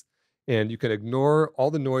decades. And you can ignore all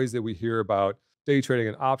the noise that we hear about day trading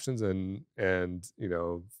and options and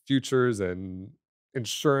futures and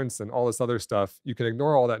insurance and all this other stuff. You can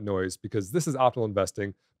ignore all that noise because this is optimal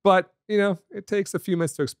investing. But, it takes a few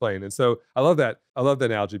minutes to explain. And so I love that. I love the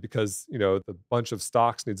analogy because, the bunch of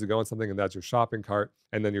stocks needs to go in something and that's your shopping cart.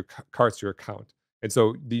 And then your cart's your account. And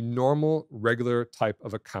so the normal, regular type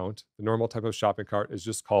of account, the normal type of shopping cart is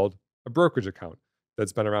just called a brokerage account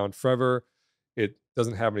that's been around forever. It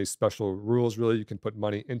doesn't have any special rules, really. You can put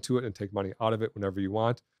money into it and take money out of it whenever you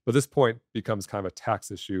want. But this point becomes kind of a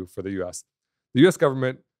tax issue for the US. The US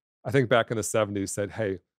government I think back in the 70s said,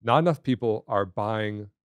 hey, not enough people are buying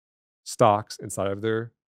stocks inside of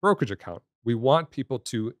their brokerage account. We want people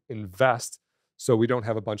to invest so we don't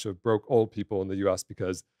have a bunch of broke old people in the US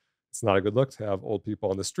because it's not a good look to have old people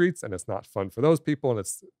on the streets and it's not fun for those people and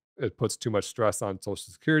it puts too much stress on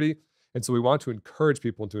Social Security. And so we want to encourage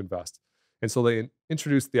people to invest. And so they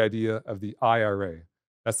introduced the idea of the IRA.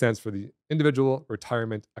 That stands for the Individual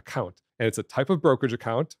Retirement Account. And it's a type of brokerage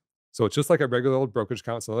account. So it's just like a regular old brokerage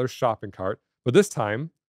account. It's another shopping cart. But this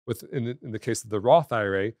time, in the case of the Roth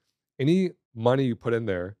IRA, any money you put in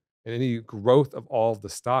there and any growth of all of the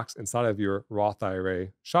stocks inside of your Roth IRA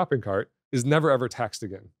shopping cart is never ever taxed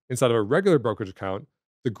again. Inside of a regular brokerage account,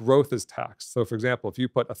 the growth is taxed. So for example, if you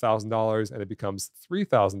put $1,000 and it becomes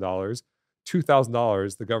 $3,000,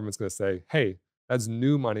 $2,000, the government's going to say, hey, that's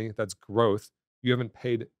new money, that's growth. You haven't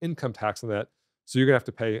paid income tax on that. So you're going to have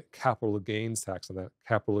to pay capital gains tax on that.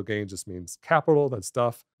 Capital gains just means capital, that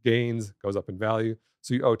stuff, gains goes up in value.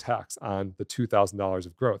 So you owe tax on the $2,000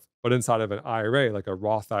 of growth. But inside of an IRA, like a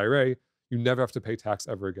Roth IRA, you never have to pay tax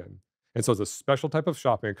ever again. And so it's a special type of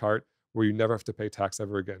shopping cart where you never have to pay tax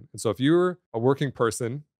ever again. And so if you're a working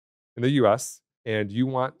person in the US and you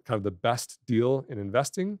want kind of the best deal in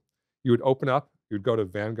investing, you would go to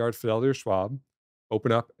Vanguard, Fidelity, or Schwab,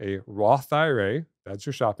 open up a Roth IRA, that's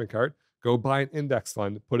your shopping cart, go buy an index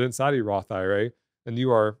fund, put it inside your Roth IRA, and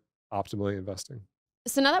you are optimally investing.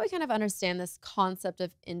 So now that we kind of understand this concept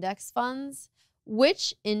of index funds,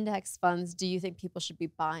 which index funds do you think people should be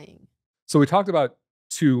buying? So we talked about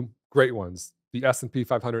two great ones, the S&P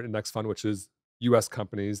 500 index fund, which is US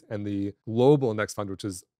companies, and the global index fund,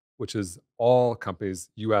 which is all companies,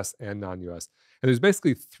 US and non-US. And there's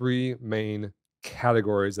basically three main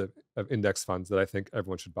categories of index funds that I think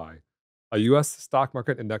everyone should buy. A US stock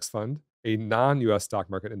market index fund, a non-US stock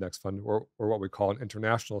market index fund, or what we call an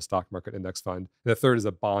international stock market index fund. And the third is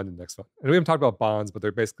a bond index fund. And we haven't talked about bonds, but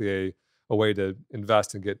they're basically a way to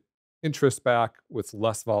invest and get interest back with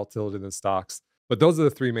less volatility than stocks. But those are the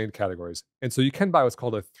three main categories. And so you can buy what's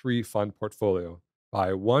called a 3-fund portfolio.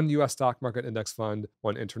 Buy one US stock market index fund,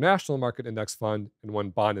 one international market index fund, and one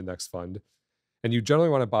bond index fund. And you generally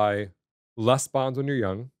want to buy less bonds when you're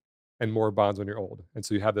young and more bonds when you're old. And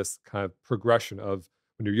so you have this kind of progression of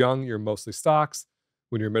when you're young, you're mostly stocks.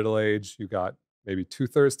 When you're middle age, you got maybe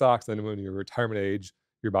 2/3 stocks. Then when you're retirement age,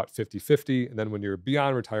 you're about 50-50. And then when you're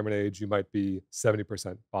beyond retirement age, you might be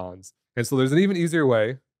 70% bonds. And so there's an even easier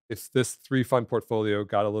way. If this 3-fund portfolio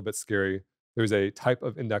got a little bit scary, there's a type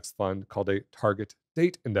of index fund called a target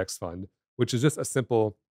date index fund, which is just a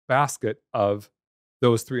simple basket of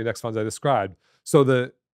those 3 index funds I described. So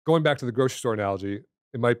going back to the grocery store analogy,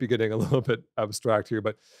 it might be getting a little bit abstract here,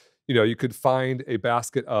 but you could find a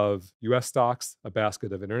basket of US stocks, a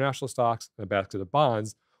basket of international stocks, and a basket of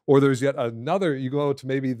bonds, or there's yet another, you go to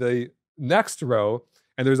maybe the next row,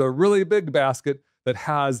 and there's a really big basket that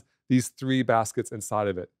has these 3 baskets inside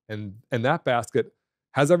of it. And that basket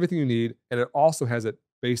has everything you need, and it also has it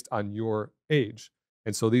based on your age.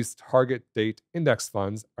 And so these target date index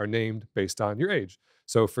funds are named based on your age.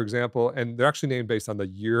 So for example, and they're actually named based on the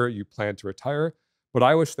year you plan to retire, but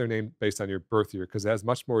I wish they're named based on your birth year because it has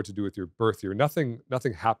much more to do with your birth year. Nothing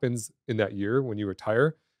happens in that year when you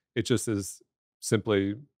retire. It just is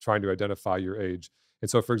simply trying to identify your age. And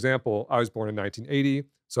so for example, I was born in 1980.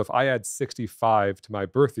 So if I add 65 to my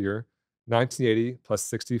birth year, 1980 plus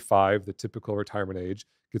 65, the typical retirement age,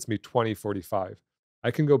 gets me 2045.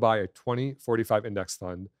 I can go buy a 2045 index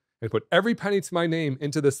fund and put every penny to my name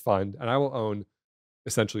into this fund, and I will own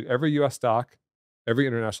essentially every US stock, every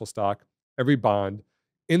international stock, every bond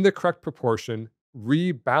in the correct proportion,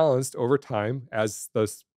 rebalanced over time as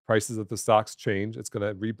the prices of the stocks change. It's going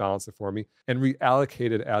to rebalance it for me and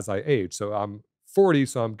reallocate it as I age. So I'm 40,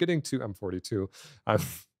 so I'm 42. I'm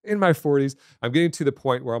in my 40s. I'm getting to the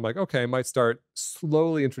point where I'm like, okay, I might start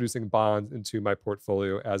slowly introducing bonds into my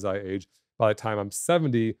portfolio as I age. By the time I'm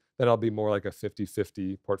 70, then I'll be more like a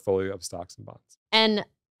 50-50 portfolio of stocks and bonds. And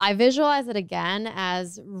I visualize it again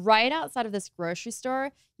as right outside of this grocery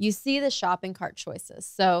store, you see the shopping cart choices.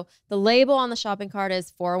 So the label on the shopping cart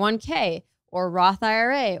is 401k or Roth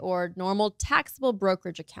IRA or normal taxable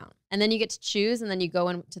brokerage account. And then you get to choose, and then you go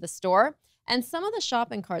into the store. And some of the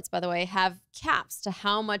shopping carts, by the way, have caps to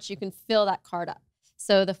how much you can fill that cart up.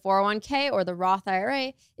 So the 401k or the Roth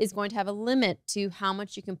IRA is going to have a limit to how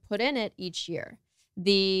much you can put in it each year.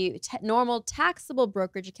 The normal taxable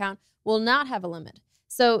brokerage account will not have a limit.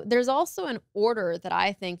 So there's also an order that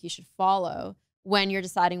I think you should follow when you're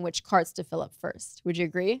deciding which carts to fill up first. Would you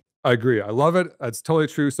agree? I agree. I love it. That's totally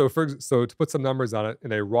true. So to put some numbers on it,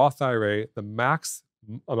 in a Roth IRA, the max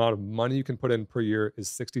amount of money you can put in per year is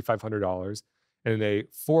 $6,500. And in a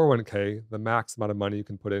 401k, the max amount of money you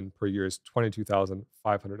can put in per year is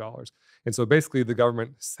 $22,500. And so basically the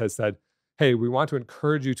government has said, hey, we want to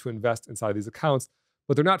encourage you to invest inside these accounts,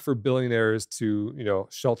 but they're not for billionaires to,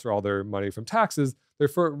 shelter all their money from taxes. They're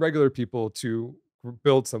for regular people to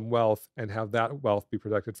build some wealth and have that wealth be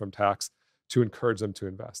protected from tax to encourage them to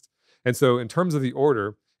invest. And so in terms of the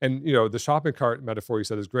order, and the shopping cart metaphor you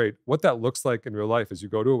said is great. What that looks like in real life is you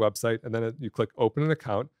go to a website and then you click open an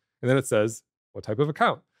account, and then it says what type of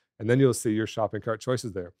account, and then you'll see your shopping cart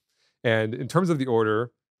choices there. And in terms of the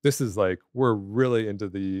order, this is like we're really into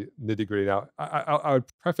the nitty gritty now. I would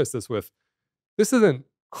preface this with this isn't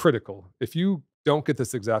critical. If you don't get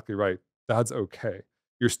this exactly right, that's okay.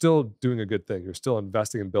 You're still doing a good thing. You're still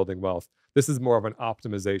investing in building wealth. This is more of an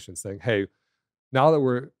optimization, saying, hey, now that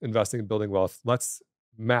we're investing in building wealth, let's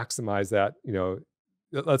maximize that.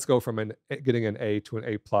 Let's go from getting an A to an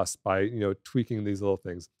A plus by tweaking these little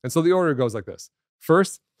things. And so the order goes like this.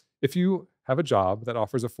 First, if you have a job that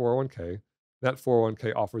offers a 401k, that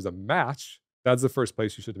 401k offers a match, that's the first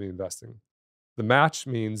place you should be investing. The match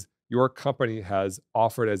means your company has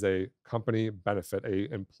offered as a company benefit,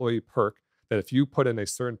 a employee perk, that if you put in a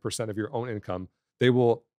certain percent of your own income, they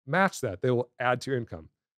will match that. They will add to your income.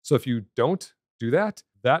 So if you don't do that,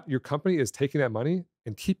 your company is taking that money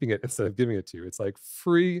and keeping it instead of giving it to you. It's like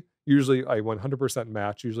free, usually a 100%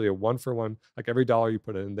 match, usually a 1-for-1, like every dollar you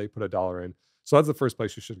put in, they put a dollar in. So that's the first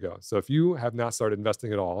place you should go. So if you have not started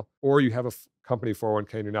investing at all, or you have a company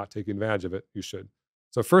 401k and you're not taking advantage of it, you should.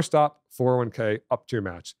 So first stop, 401k up to your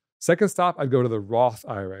match. Second stop, I'd go to the Roth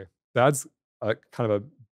IRA. That's a kind of a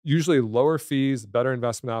usually lower fees, better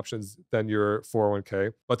investment options than your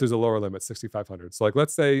 401k, but there's a lower limit, $6,500. So like,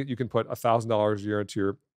 let's say you can put $1,000 a year into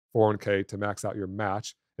your 401k to max out your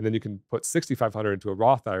match, and then you can put $6,500 into a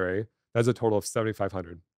Roth IRA. That's a total of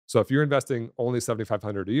 $7,500. So if you're investing only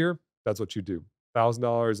 $7,500 a year, that's what you do.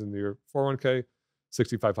 $1,000 in your 401k,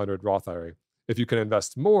 $6,500 Roth IRA. If you can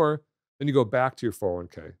invest more, then you go back to your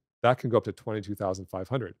 401k. That can go up to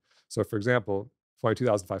 $22,500. So for example,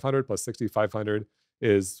 $22,500 plus $6,500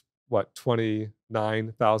 is what,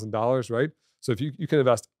 $29,000, right? So if you can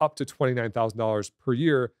invest up to $29,000 per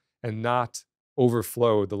year and not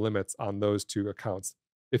overflow the limits on those two accounts.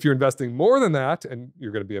 If you're investing more than that, and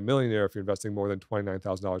you're going to be a millionaire if you're investing more than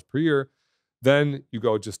 $29,000 per year, then you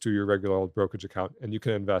go just to your regular old brokerage account and you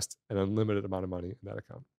can invest an unlimited amount of money in that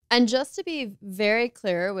account. And just to be very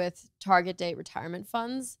clear with target date retirement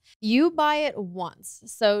funds, you buy it once.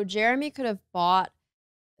 So Jeremy could have bought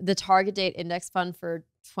the target date index fund for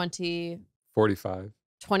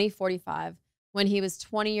 2045 when he was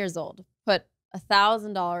 20 years old, put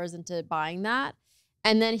 $1,000 into buying that.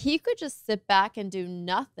 And then he could just sit back and do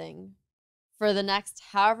nothing for the next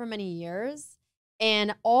however many years.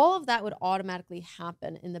 And all of that would automatically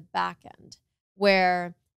happen in the back end,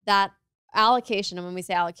 where that allocation, and when we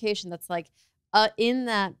say allocation, that's like in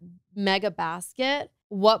that mega basket,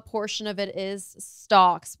 what portion of it is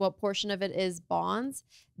stocks, what portion of it is bonds,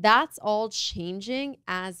 that's all changing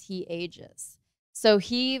as he ages. So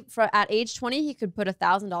at age 20, he could put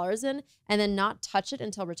 $1,000 in and then not touch it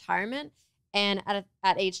until retirement. And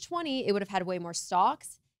at age 20, it would have had way more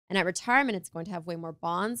stocks. And at retirement, it's going to have way more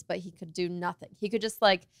bonds, but he could do nothing. He could just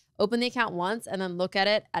like open the account once and then look at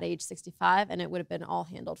it at age 65, and it would have been all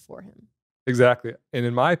handled for him. Exactly. And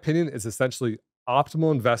in my opinion, it's essentially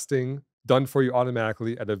optimal investing done for you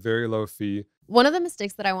automatically at a very low fee. One of the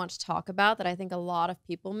mistakes that I want to talk about that I think a lot of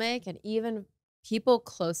people make, and even people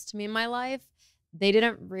close to me in my life, they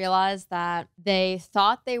didn't realize that they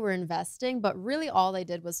thought they were investing, but really all they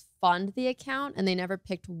did was fund the account and they never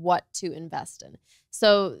picked what to invest in.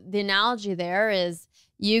 So the analogy there is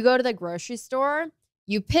you go to the grocery store,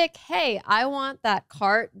 you pick, hey, I want that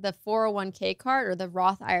cart, the 401k cart or the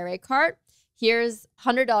Roth IRA cart. Here's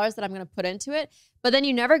 $100 that I'm going to put into it. But then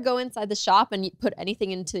you never go inside the shop and you put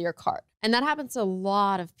anything into your cart. And that happens to a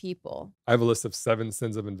lot of people. I have a list of 7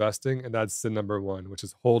 sins of investing, and that's sin number 1, which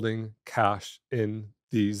is holding cash in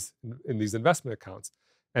these investment accounts.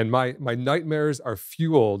 And my nightmares are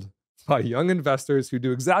fueled by young investors who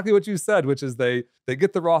do exactly what you said, which is they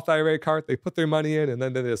get the Roth IRA cart, they put their money in, and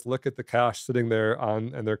then they just look at the cash sitting there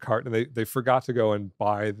in their cart, and they forgot to go and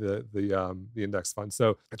buy the index fund.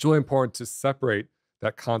 So it's really important to separate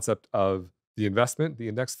that concept of the investment, the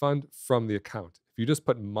index fund, from the account. If you just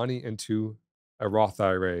put money into a Roth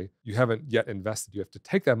IRA, you haven't yet invested. You have to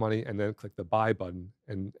take that money and then click the buy button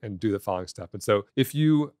and do the following step. And so if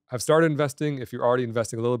you have started investing, if you're already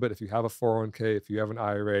investing a little bit, if you have a 401k, if you have an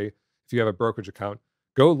IRA, if you have a brokerage account,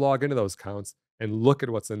 go log into those accounts and look at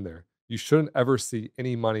what's in there. You shouldn't ever see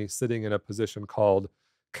any money sitting in a position called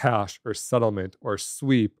cash or settlement or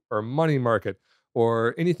sweep or money market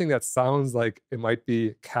or anything that sounds like it might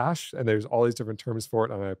be cash. And there's all these different terms for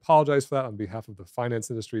it. And I apologize for that on behalf of the finance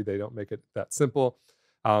industry. They don't make it that simple.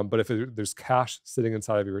 But if there's cash sitting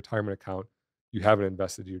inside of your retirement account, you haven't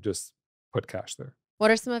invested, you just put cash there. What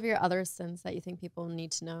are some of your other sins that you think people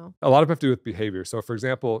need to know? A lot of them have to do with behavior. So for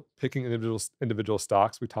example, picking individual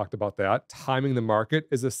stocks, we talked about that. Timing the market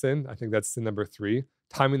is a sin. I think that's sin number 3.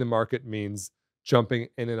 Timing the market means jumping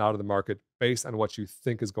in and out of the market based on what you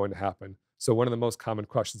think is going to happen. So one of the most common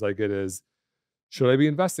questions I get is, should I be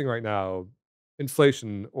investing right now?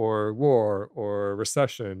 Inflation or war or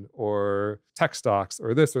recession or tech stocks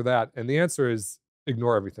or this or that? And the answer is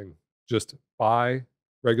ignore everything. Just buy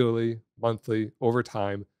regularly, monthly, over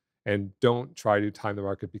time, and don't try to time the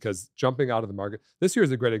market, because jumping out of the market, this year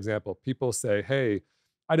is a great example. People say, hey,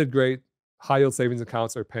 I did great. High yield savings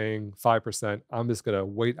accounts are paying 5%. I'm just going to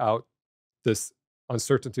wait out this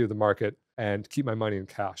uncertainty of the market and keep my money in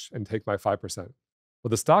cash and take my 5%. Well,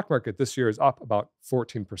 the stock market this year is up about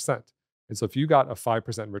 14%. And so if you got a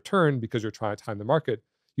 5% return because you're trying to time the market,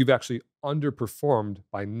 you've actually underperformed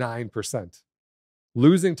by 9%.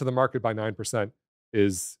 Losing to the market by 9%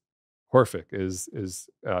 is horrific, is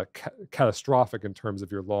catastrophic in terms of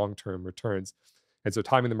your long-term returns. And so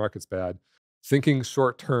timing the market's bad. Thinking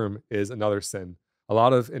short-term is another sin. A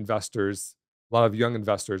lot of young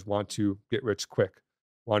investors want to get rich quick,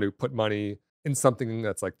 want to put money in something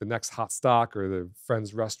that's like the next hot stock or the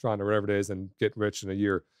friend's restaurant or whatever it is and get rich in a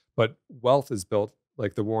year. But wealth is built,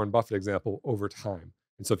 like the Warren Buffett example, over time.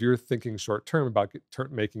 And so if you're thinking short-term about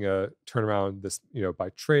making a turnaround this, by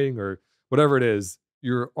trading or whatever it is,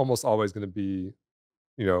 you're almost always going to be,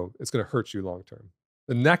 it's going to hurt you long-term.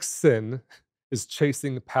 The next sin is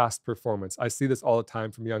chasing past performance. I see this all the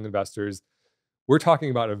time from young investors. We're talking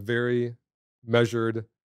about a very measured,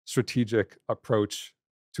 strategic approach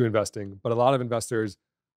to investing, but a lot of investors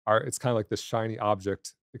it's kind of like this shiny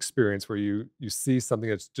object experience where you see something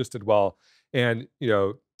that's just did well. And,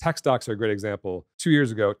 tech stocks are a great example. 2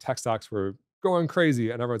 years ago, tech stocks were going crazy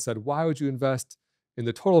and everyone said, why would you invest in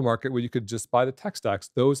the total market where you could just buy the tech stocks?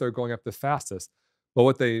 Those are going up the fastest. But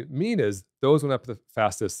what they mean is those went up the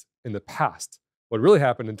fastest in the past. What really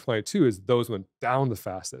happened in 22 is those went down the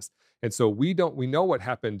fastest. And so we know what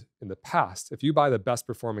happened in the past. If you buy the best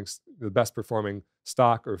performing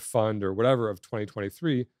stock or fund or whatever of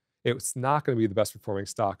 2023, it's not going to be the best performing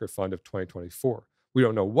stock or fund of 2024. We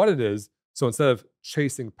don't know what it is. So instead of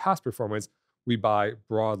chasing past performance, we buy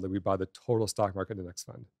broadly. We buy the total stock market index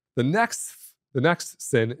fund. The next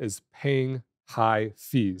sin is paying high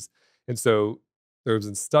fees. And so there's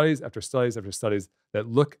been studies after studies after studies that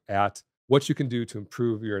look at what you can do to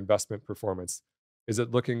improve your investment performance. Is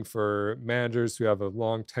it looking for managers who have a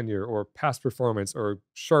long tenure or past performance or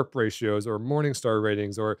Sharpe ratios or Morningstar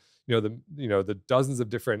ratings or the dozens of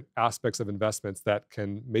different aspects of investments that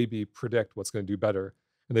can maybe predict what's going to do better?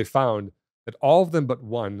 And they found that all of them but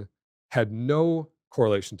one had no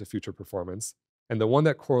correlation to future performance. And the one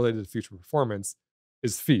that correlated to future performance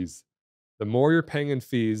is fees. The more you're paying in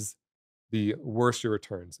fees, the worse your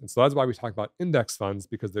returns. And so that's why we talk about index funds,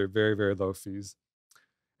 because they're very, very low fees.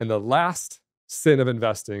 And the last sin of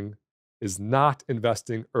investing is not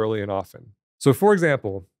investing early and often. So for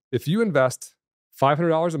example, if you invest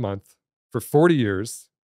 $500 a month for 40 years,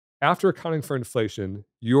 after accounting for inflation,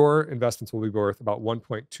 your investments will be worth about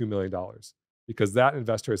 $1.2 million because that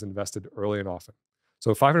investor has invested early and often.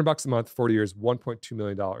 So $500 a month, 40 years, $1.2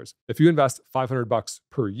 million. If you invest $500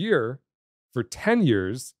 per year for 10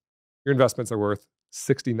 years, your investments are worth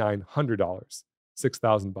 $6,900,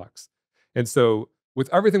 $6,000. And so with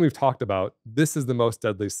everything we've talked about, this is the most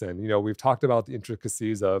deadly sin. We've talked about the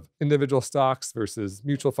intricacies of individual stocks versus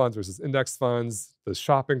mutual funds versus index funds, the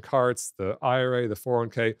shopping carts, the IRA, the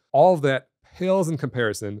 401k. All of that pales in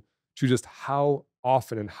comparison to just how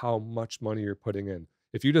often and how much money you're putting in.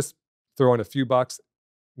 If you just throw in a few bucks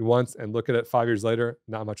once and look at it 5 years later,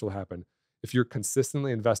 not much will happen. If you're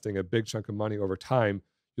consistently investing a big chunk of money over time,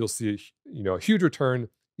 you'll see a huge return,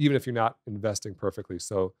 even if you're not investing perfectly.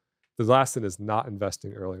 So the last sin is not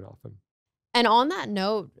investing early and often. And on that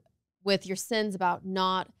note, with your sins about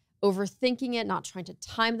not overthinking it, not trying to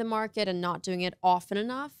time the market, and not doing it often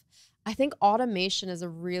enough, I think automation is a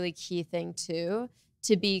really key thing too,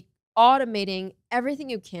 to be automating everything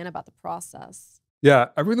you can about the process. Yeah,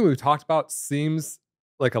 everything we've talked about seems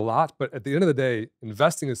like a lot, but at the end of the day,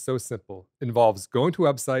 investing is so simple. It involves going to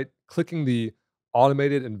a website, clicking the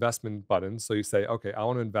automated investment button. So you say, okay, I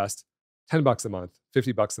want to invest $10 a month,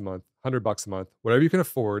 $50 a month, $100 a month, whatever you can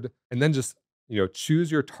afford. And then just,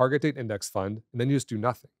 choose your target date index fund. And then you just do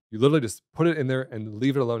nothing. You literally just put it in there and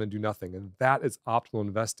leave it alone and do nothing. And that is optimal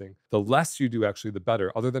investing. The less you do, actually, the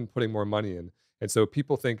better, other than putting more money in. And so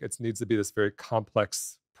people think it needs to be this very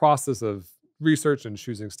complex process of research and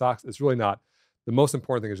choosing stocks. It's really not. The most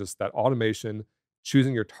important thing is just that automation,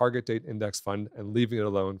 choosing your target date index fund and leaving it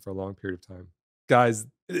alone for a long period of time. Guys,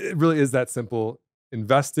 it really is that simple.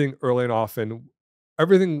 Investing early and often,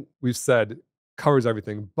 everything we've said covers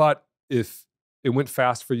everything. But if it went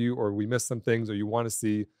fast for you, or we missed some things, or you want to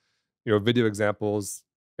see, video examples,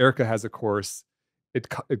 Erika has a course. It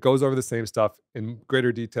goes over the same stuff in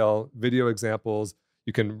greater detail, video examples.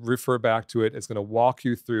 You can refer back to it. It's going to walk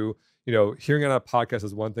you through, hearing it on a podcast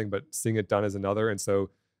is one thing, but seeing it done is another. And so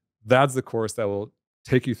that's the course that will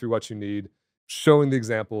take you through what you need, showing the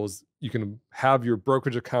examples. You can have your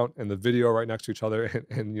brokerage account and the video right next to each other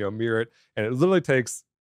and mirror it. And it literally takes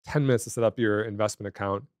 10 minutes to set up your investment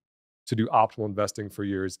account to do optimal investing for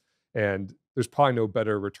years. And there's probably no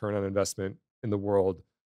better return on investment in the world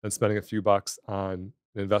than spending a few bucks on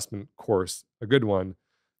an investment course, a good one,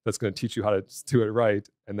 that's going to teach you how to do it right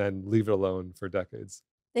and then leave it alone for decades.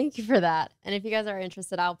 Thank you for that. And if you guys are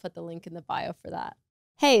interested, I'll put the link in the bio for that.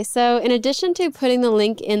 Hey, so in addition to putting the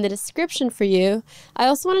link in the description for you, I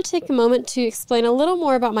also want to take a moment to explain a little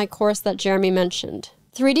more about my course that Jeremy mentioned.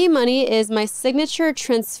 3D Money is my signature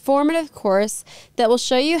transformative course that will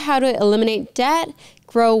show you how to eliminate debt,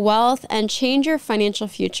 grow wealth, and change your financial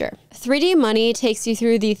future. 3D Money takes you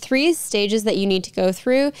through the 3 stages that you need to go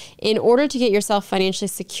through in order to get yourself financially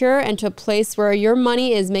secure and to a place where your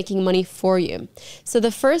money is making money for you. So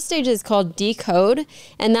the first stage is called Decode,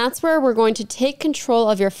 and that's where we're going to take control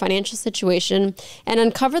of your financial situation and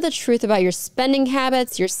uncover the truth about your spending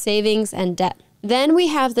habits, your savings, and debt. Then we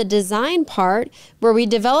have the design part where we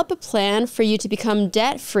develop a plan for you to become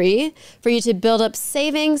debt-free, for you to build up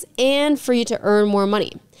savings, and for you to earn more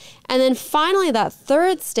money. And then finally, that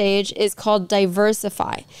third stage is called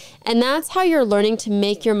Diversify. And that's how you're learning to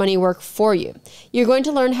make your money work for you. You're going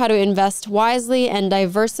to learn how to invest wisely and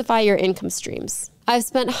diversify your income streams. I've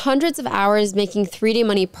spent hundreds of hours making 3D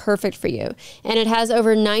Money perfect for you, and it has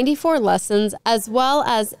over 94 lessons as well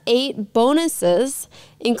as 8 bonuses,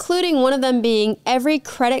 including one of them being every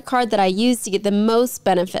credit card that I use to get the most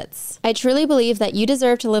benefits. I truly believe that you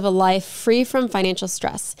deserve to live a life free from financial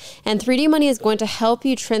stress, and 3D Money is going to help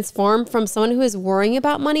you transform from someone who is worrying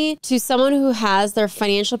about money to someone who has their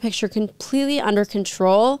financial picture completely under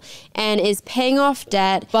control and is paying off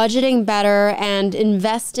debt, budgeting better, and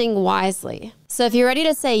investing wisely. So if you're ready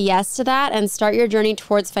to say yes to that and start your journey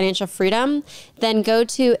towards financial freedom, then go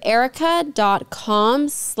to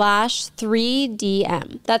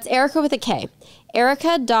erika.com/3DM. That's Erika with a K.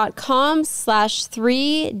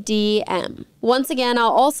 erika.com/3DM. Once again, I'll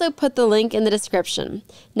also put the link in the description.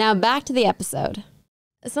 Now back to the episode.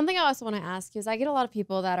 Something I also want to ask you is I get a lot of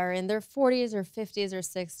people that are in their 40s or 50s or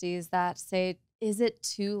 60s that say, is it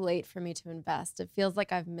too late for me to invest? It feels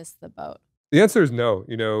like I've missed the boat. The answer is no.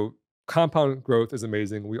 Compound growth is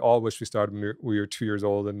amazing. We all wish we started when we were 2 years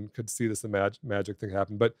old and could see this magic thing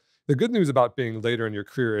happen. But the good news about being later in your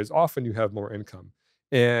career is often you have more income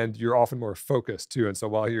and you're often more focused too. And so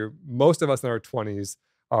while most of us in our 20s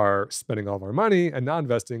are spending all of our money and not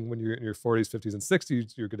investing, when you're in your 40s, 50s, and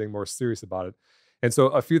 60s, you're getting more serious about it. And so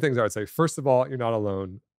a few things I would say. First of all, you're not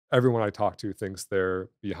alone. Everyone I talk to thinks they're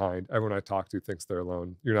behind. Everyone I talk to thinks they're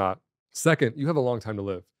alone. You're not. Second, you have a long time to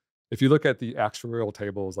live. If you look at the actuarial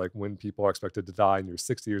tables, like when people are expected to die and you're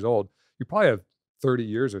 60 years old, you probably have 30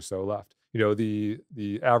 years or so left.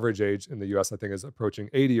 The average age in the US, I think, is approaching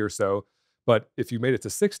 80 or so. But if you made it to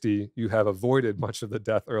 60, you have avoided much of the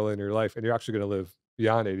death early in your life, and you're actually going to live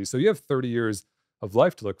beyond 80. So you have 30 years of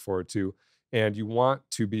life to look forward to, and you want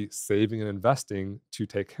to be saving and investing to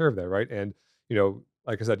take care of that, right? And,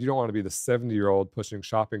 like I said, you don't want to be the 70-year-old pushing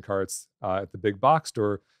shopping carts at the big box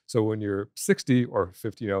store. So when you're 60 or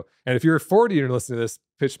 50, and if you're 40 and you're listening to this,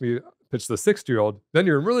 pitch the 60-year-old, then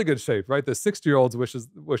you're in really good shape, right? The 60-year-olds wish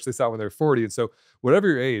they saw when they're 40. And so whatever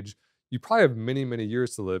your age, you probably have many, many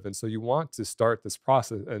years to live. And so you want to start this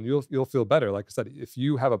process and you'll feel better. Like I said, if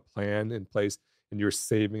you have a plan in place and you're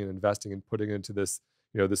saving and investing and putting it into this,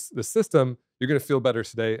 this system, you're going to feel better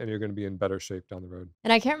today and you're going to be in better shape down the road.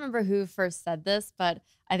 And I can't remember who first said this, but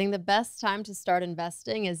I think the best time to start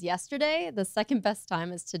investing is yesterday. The second best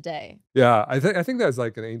time is today. Yeah, I think that's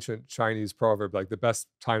like an ancient Chinese proverb, like the best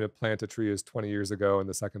time to plant a tree is 20 years ago and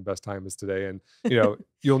the second best time is today. And,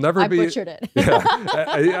 you'll never be... I butchered it. Yeah,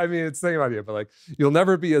 I mean, it's the same idea, but you'll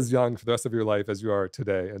never be as young for the rest of your life as you are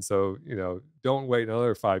today. And so, don't wait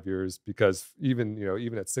another 5 years because even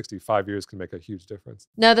at 60, 5 years can make a huge difference.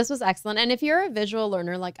 No, this was excellent. And if you're a visual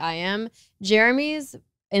learner like I am, Jeremy's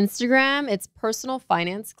Instagram. It's Personal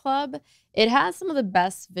Finance Club. It has some of the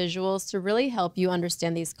best visuals to really help you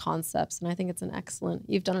understand these concepts. And I think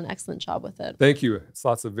you've done an excellent job with it. Thank you. It's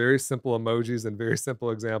lots of very simple emojis and very simple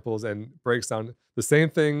examples and breaks down the same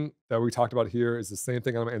thing that we talked about here is the same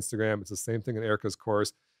thing on my Instagram. It's the same thing in Erika's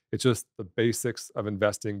course. It's just the basics of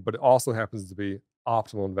investing, but it also happens to be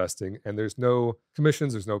optimal investing. And there's no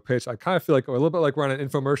commissions, there's no pitch. I kind of feel like a little bit like we're on an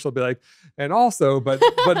infomercial, be like, and also, but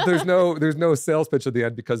there's no sales pitch at the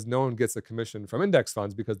end because no one gets a commission from index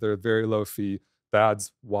funds because they're a very low fee.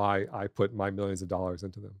 That's why I put my millions of dollars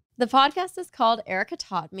into them. The podcast is called Erika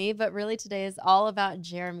Taught Me, but really today is all about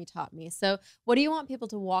Jeremy taught me. So what do you want people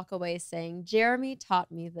to walk away saying? Jeremy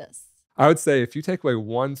taught me this. I would say if you take away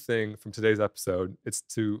one thing from today's episode, it's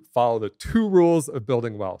to follow the 2 rules of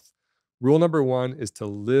building wealth. Rule number 1 is to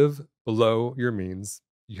live below your means.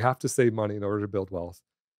 You have to save money in order to build wealth.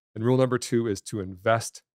 And rule number 2 is to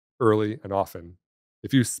invest early and often.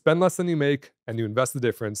 If you spend less than you make and you invest the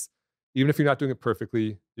difference, even if you're not doing it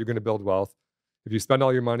perfectly, you're going to build wealth. If you spend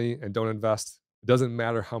all your money and don't invest, it doesn't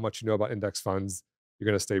matter how much you know about index funds, you're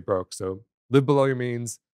going to stay broke. So live below your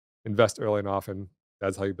means, invest early and often.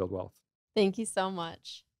 That's how you build wealth. Thank you so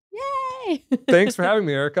much. Yay! Thanks for having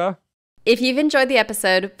me, Erika. If you've enjoyed the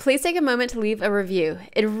episode, please take a moment to leave a review.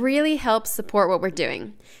 It really helps support what we're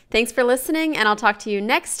doing. Thanks for listening, and I'll talk to you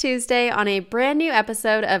next Tuesday on a brand new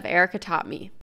episode of Erika Taught Me.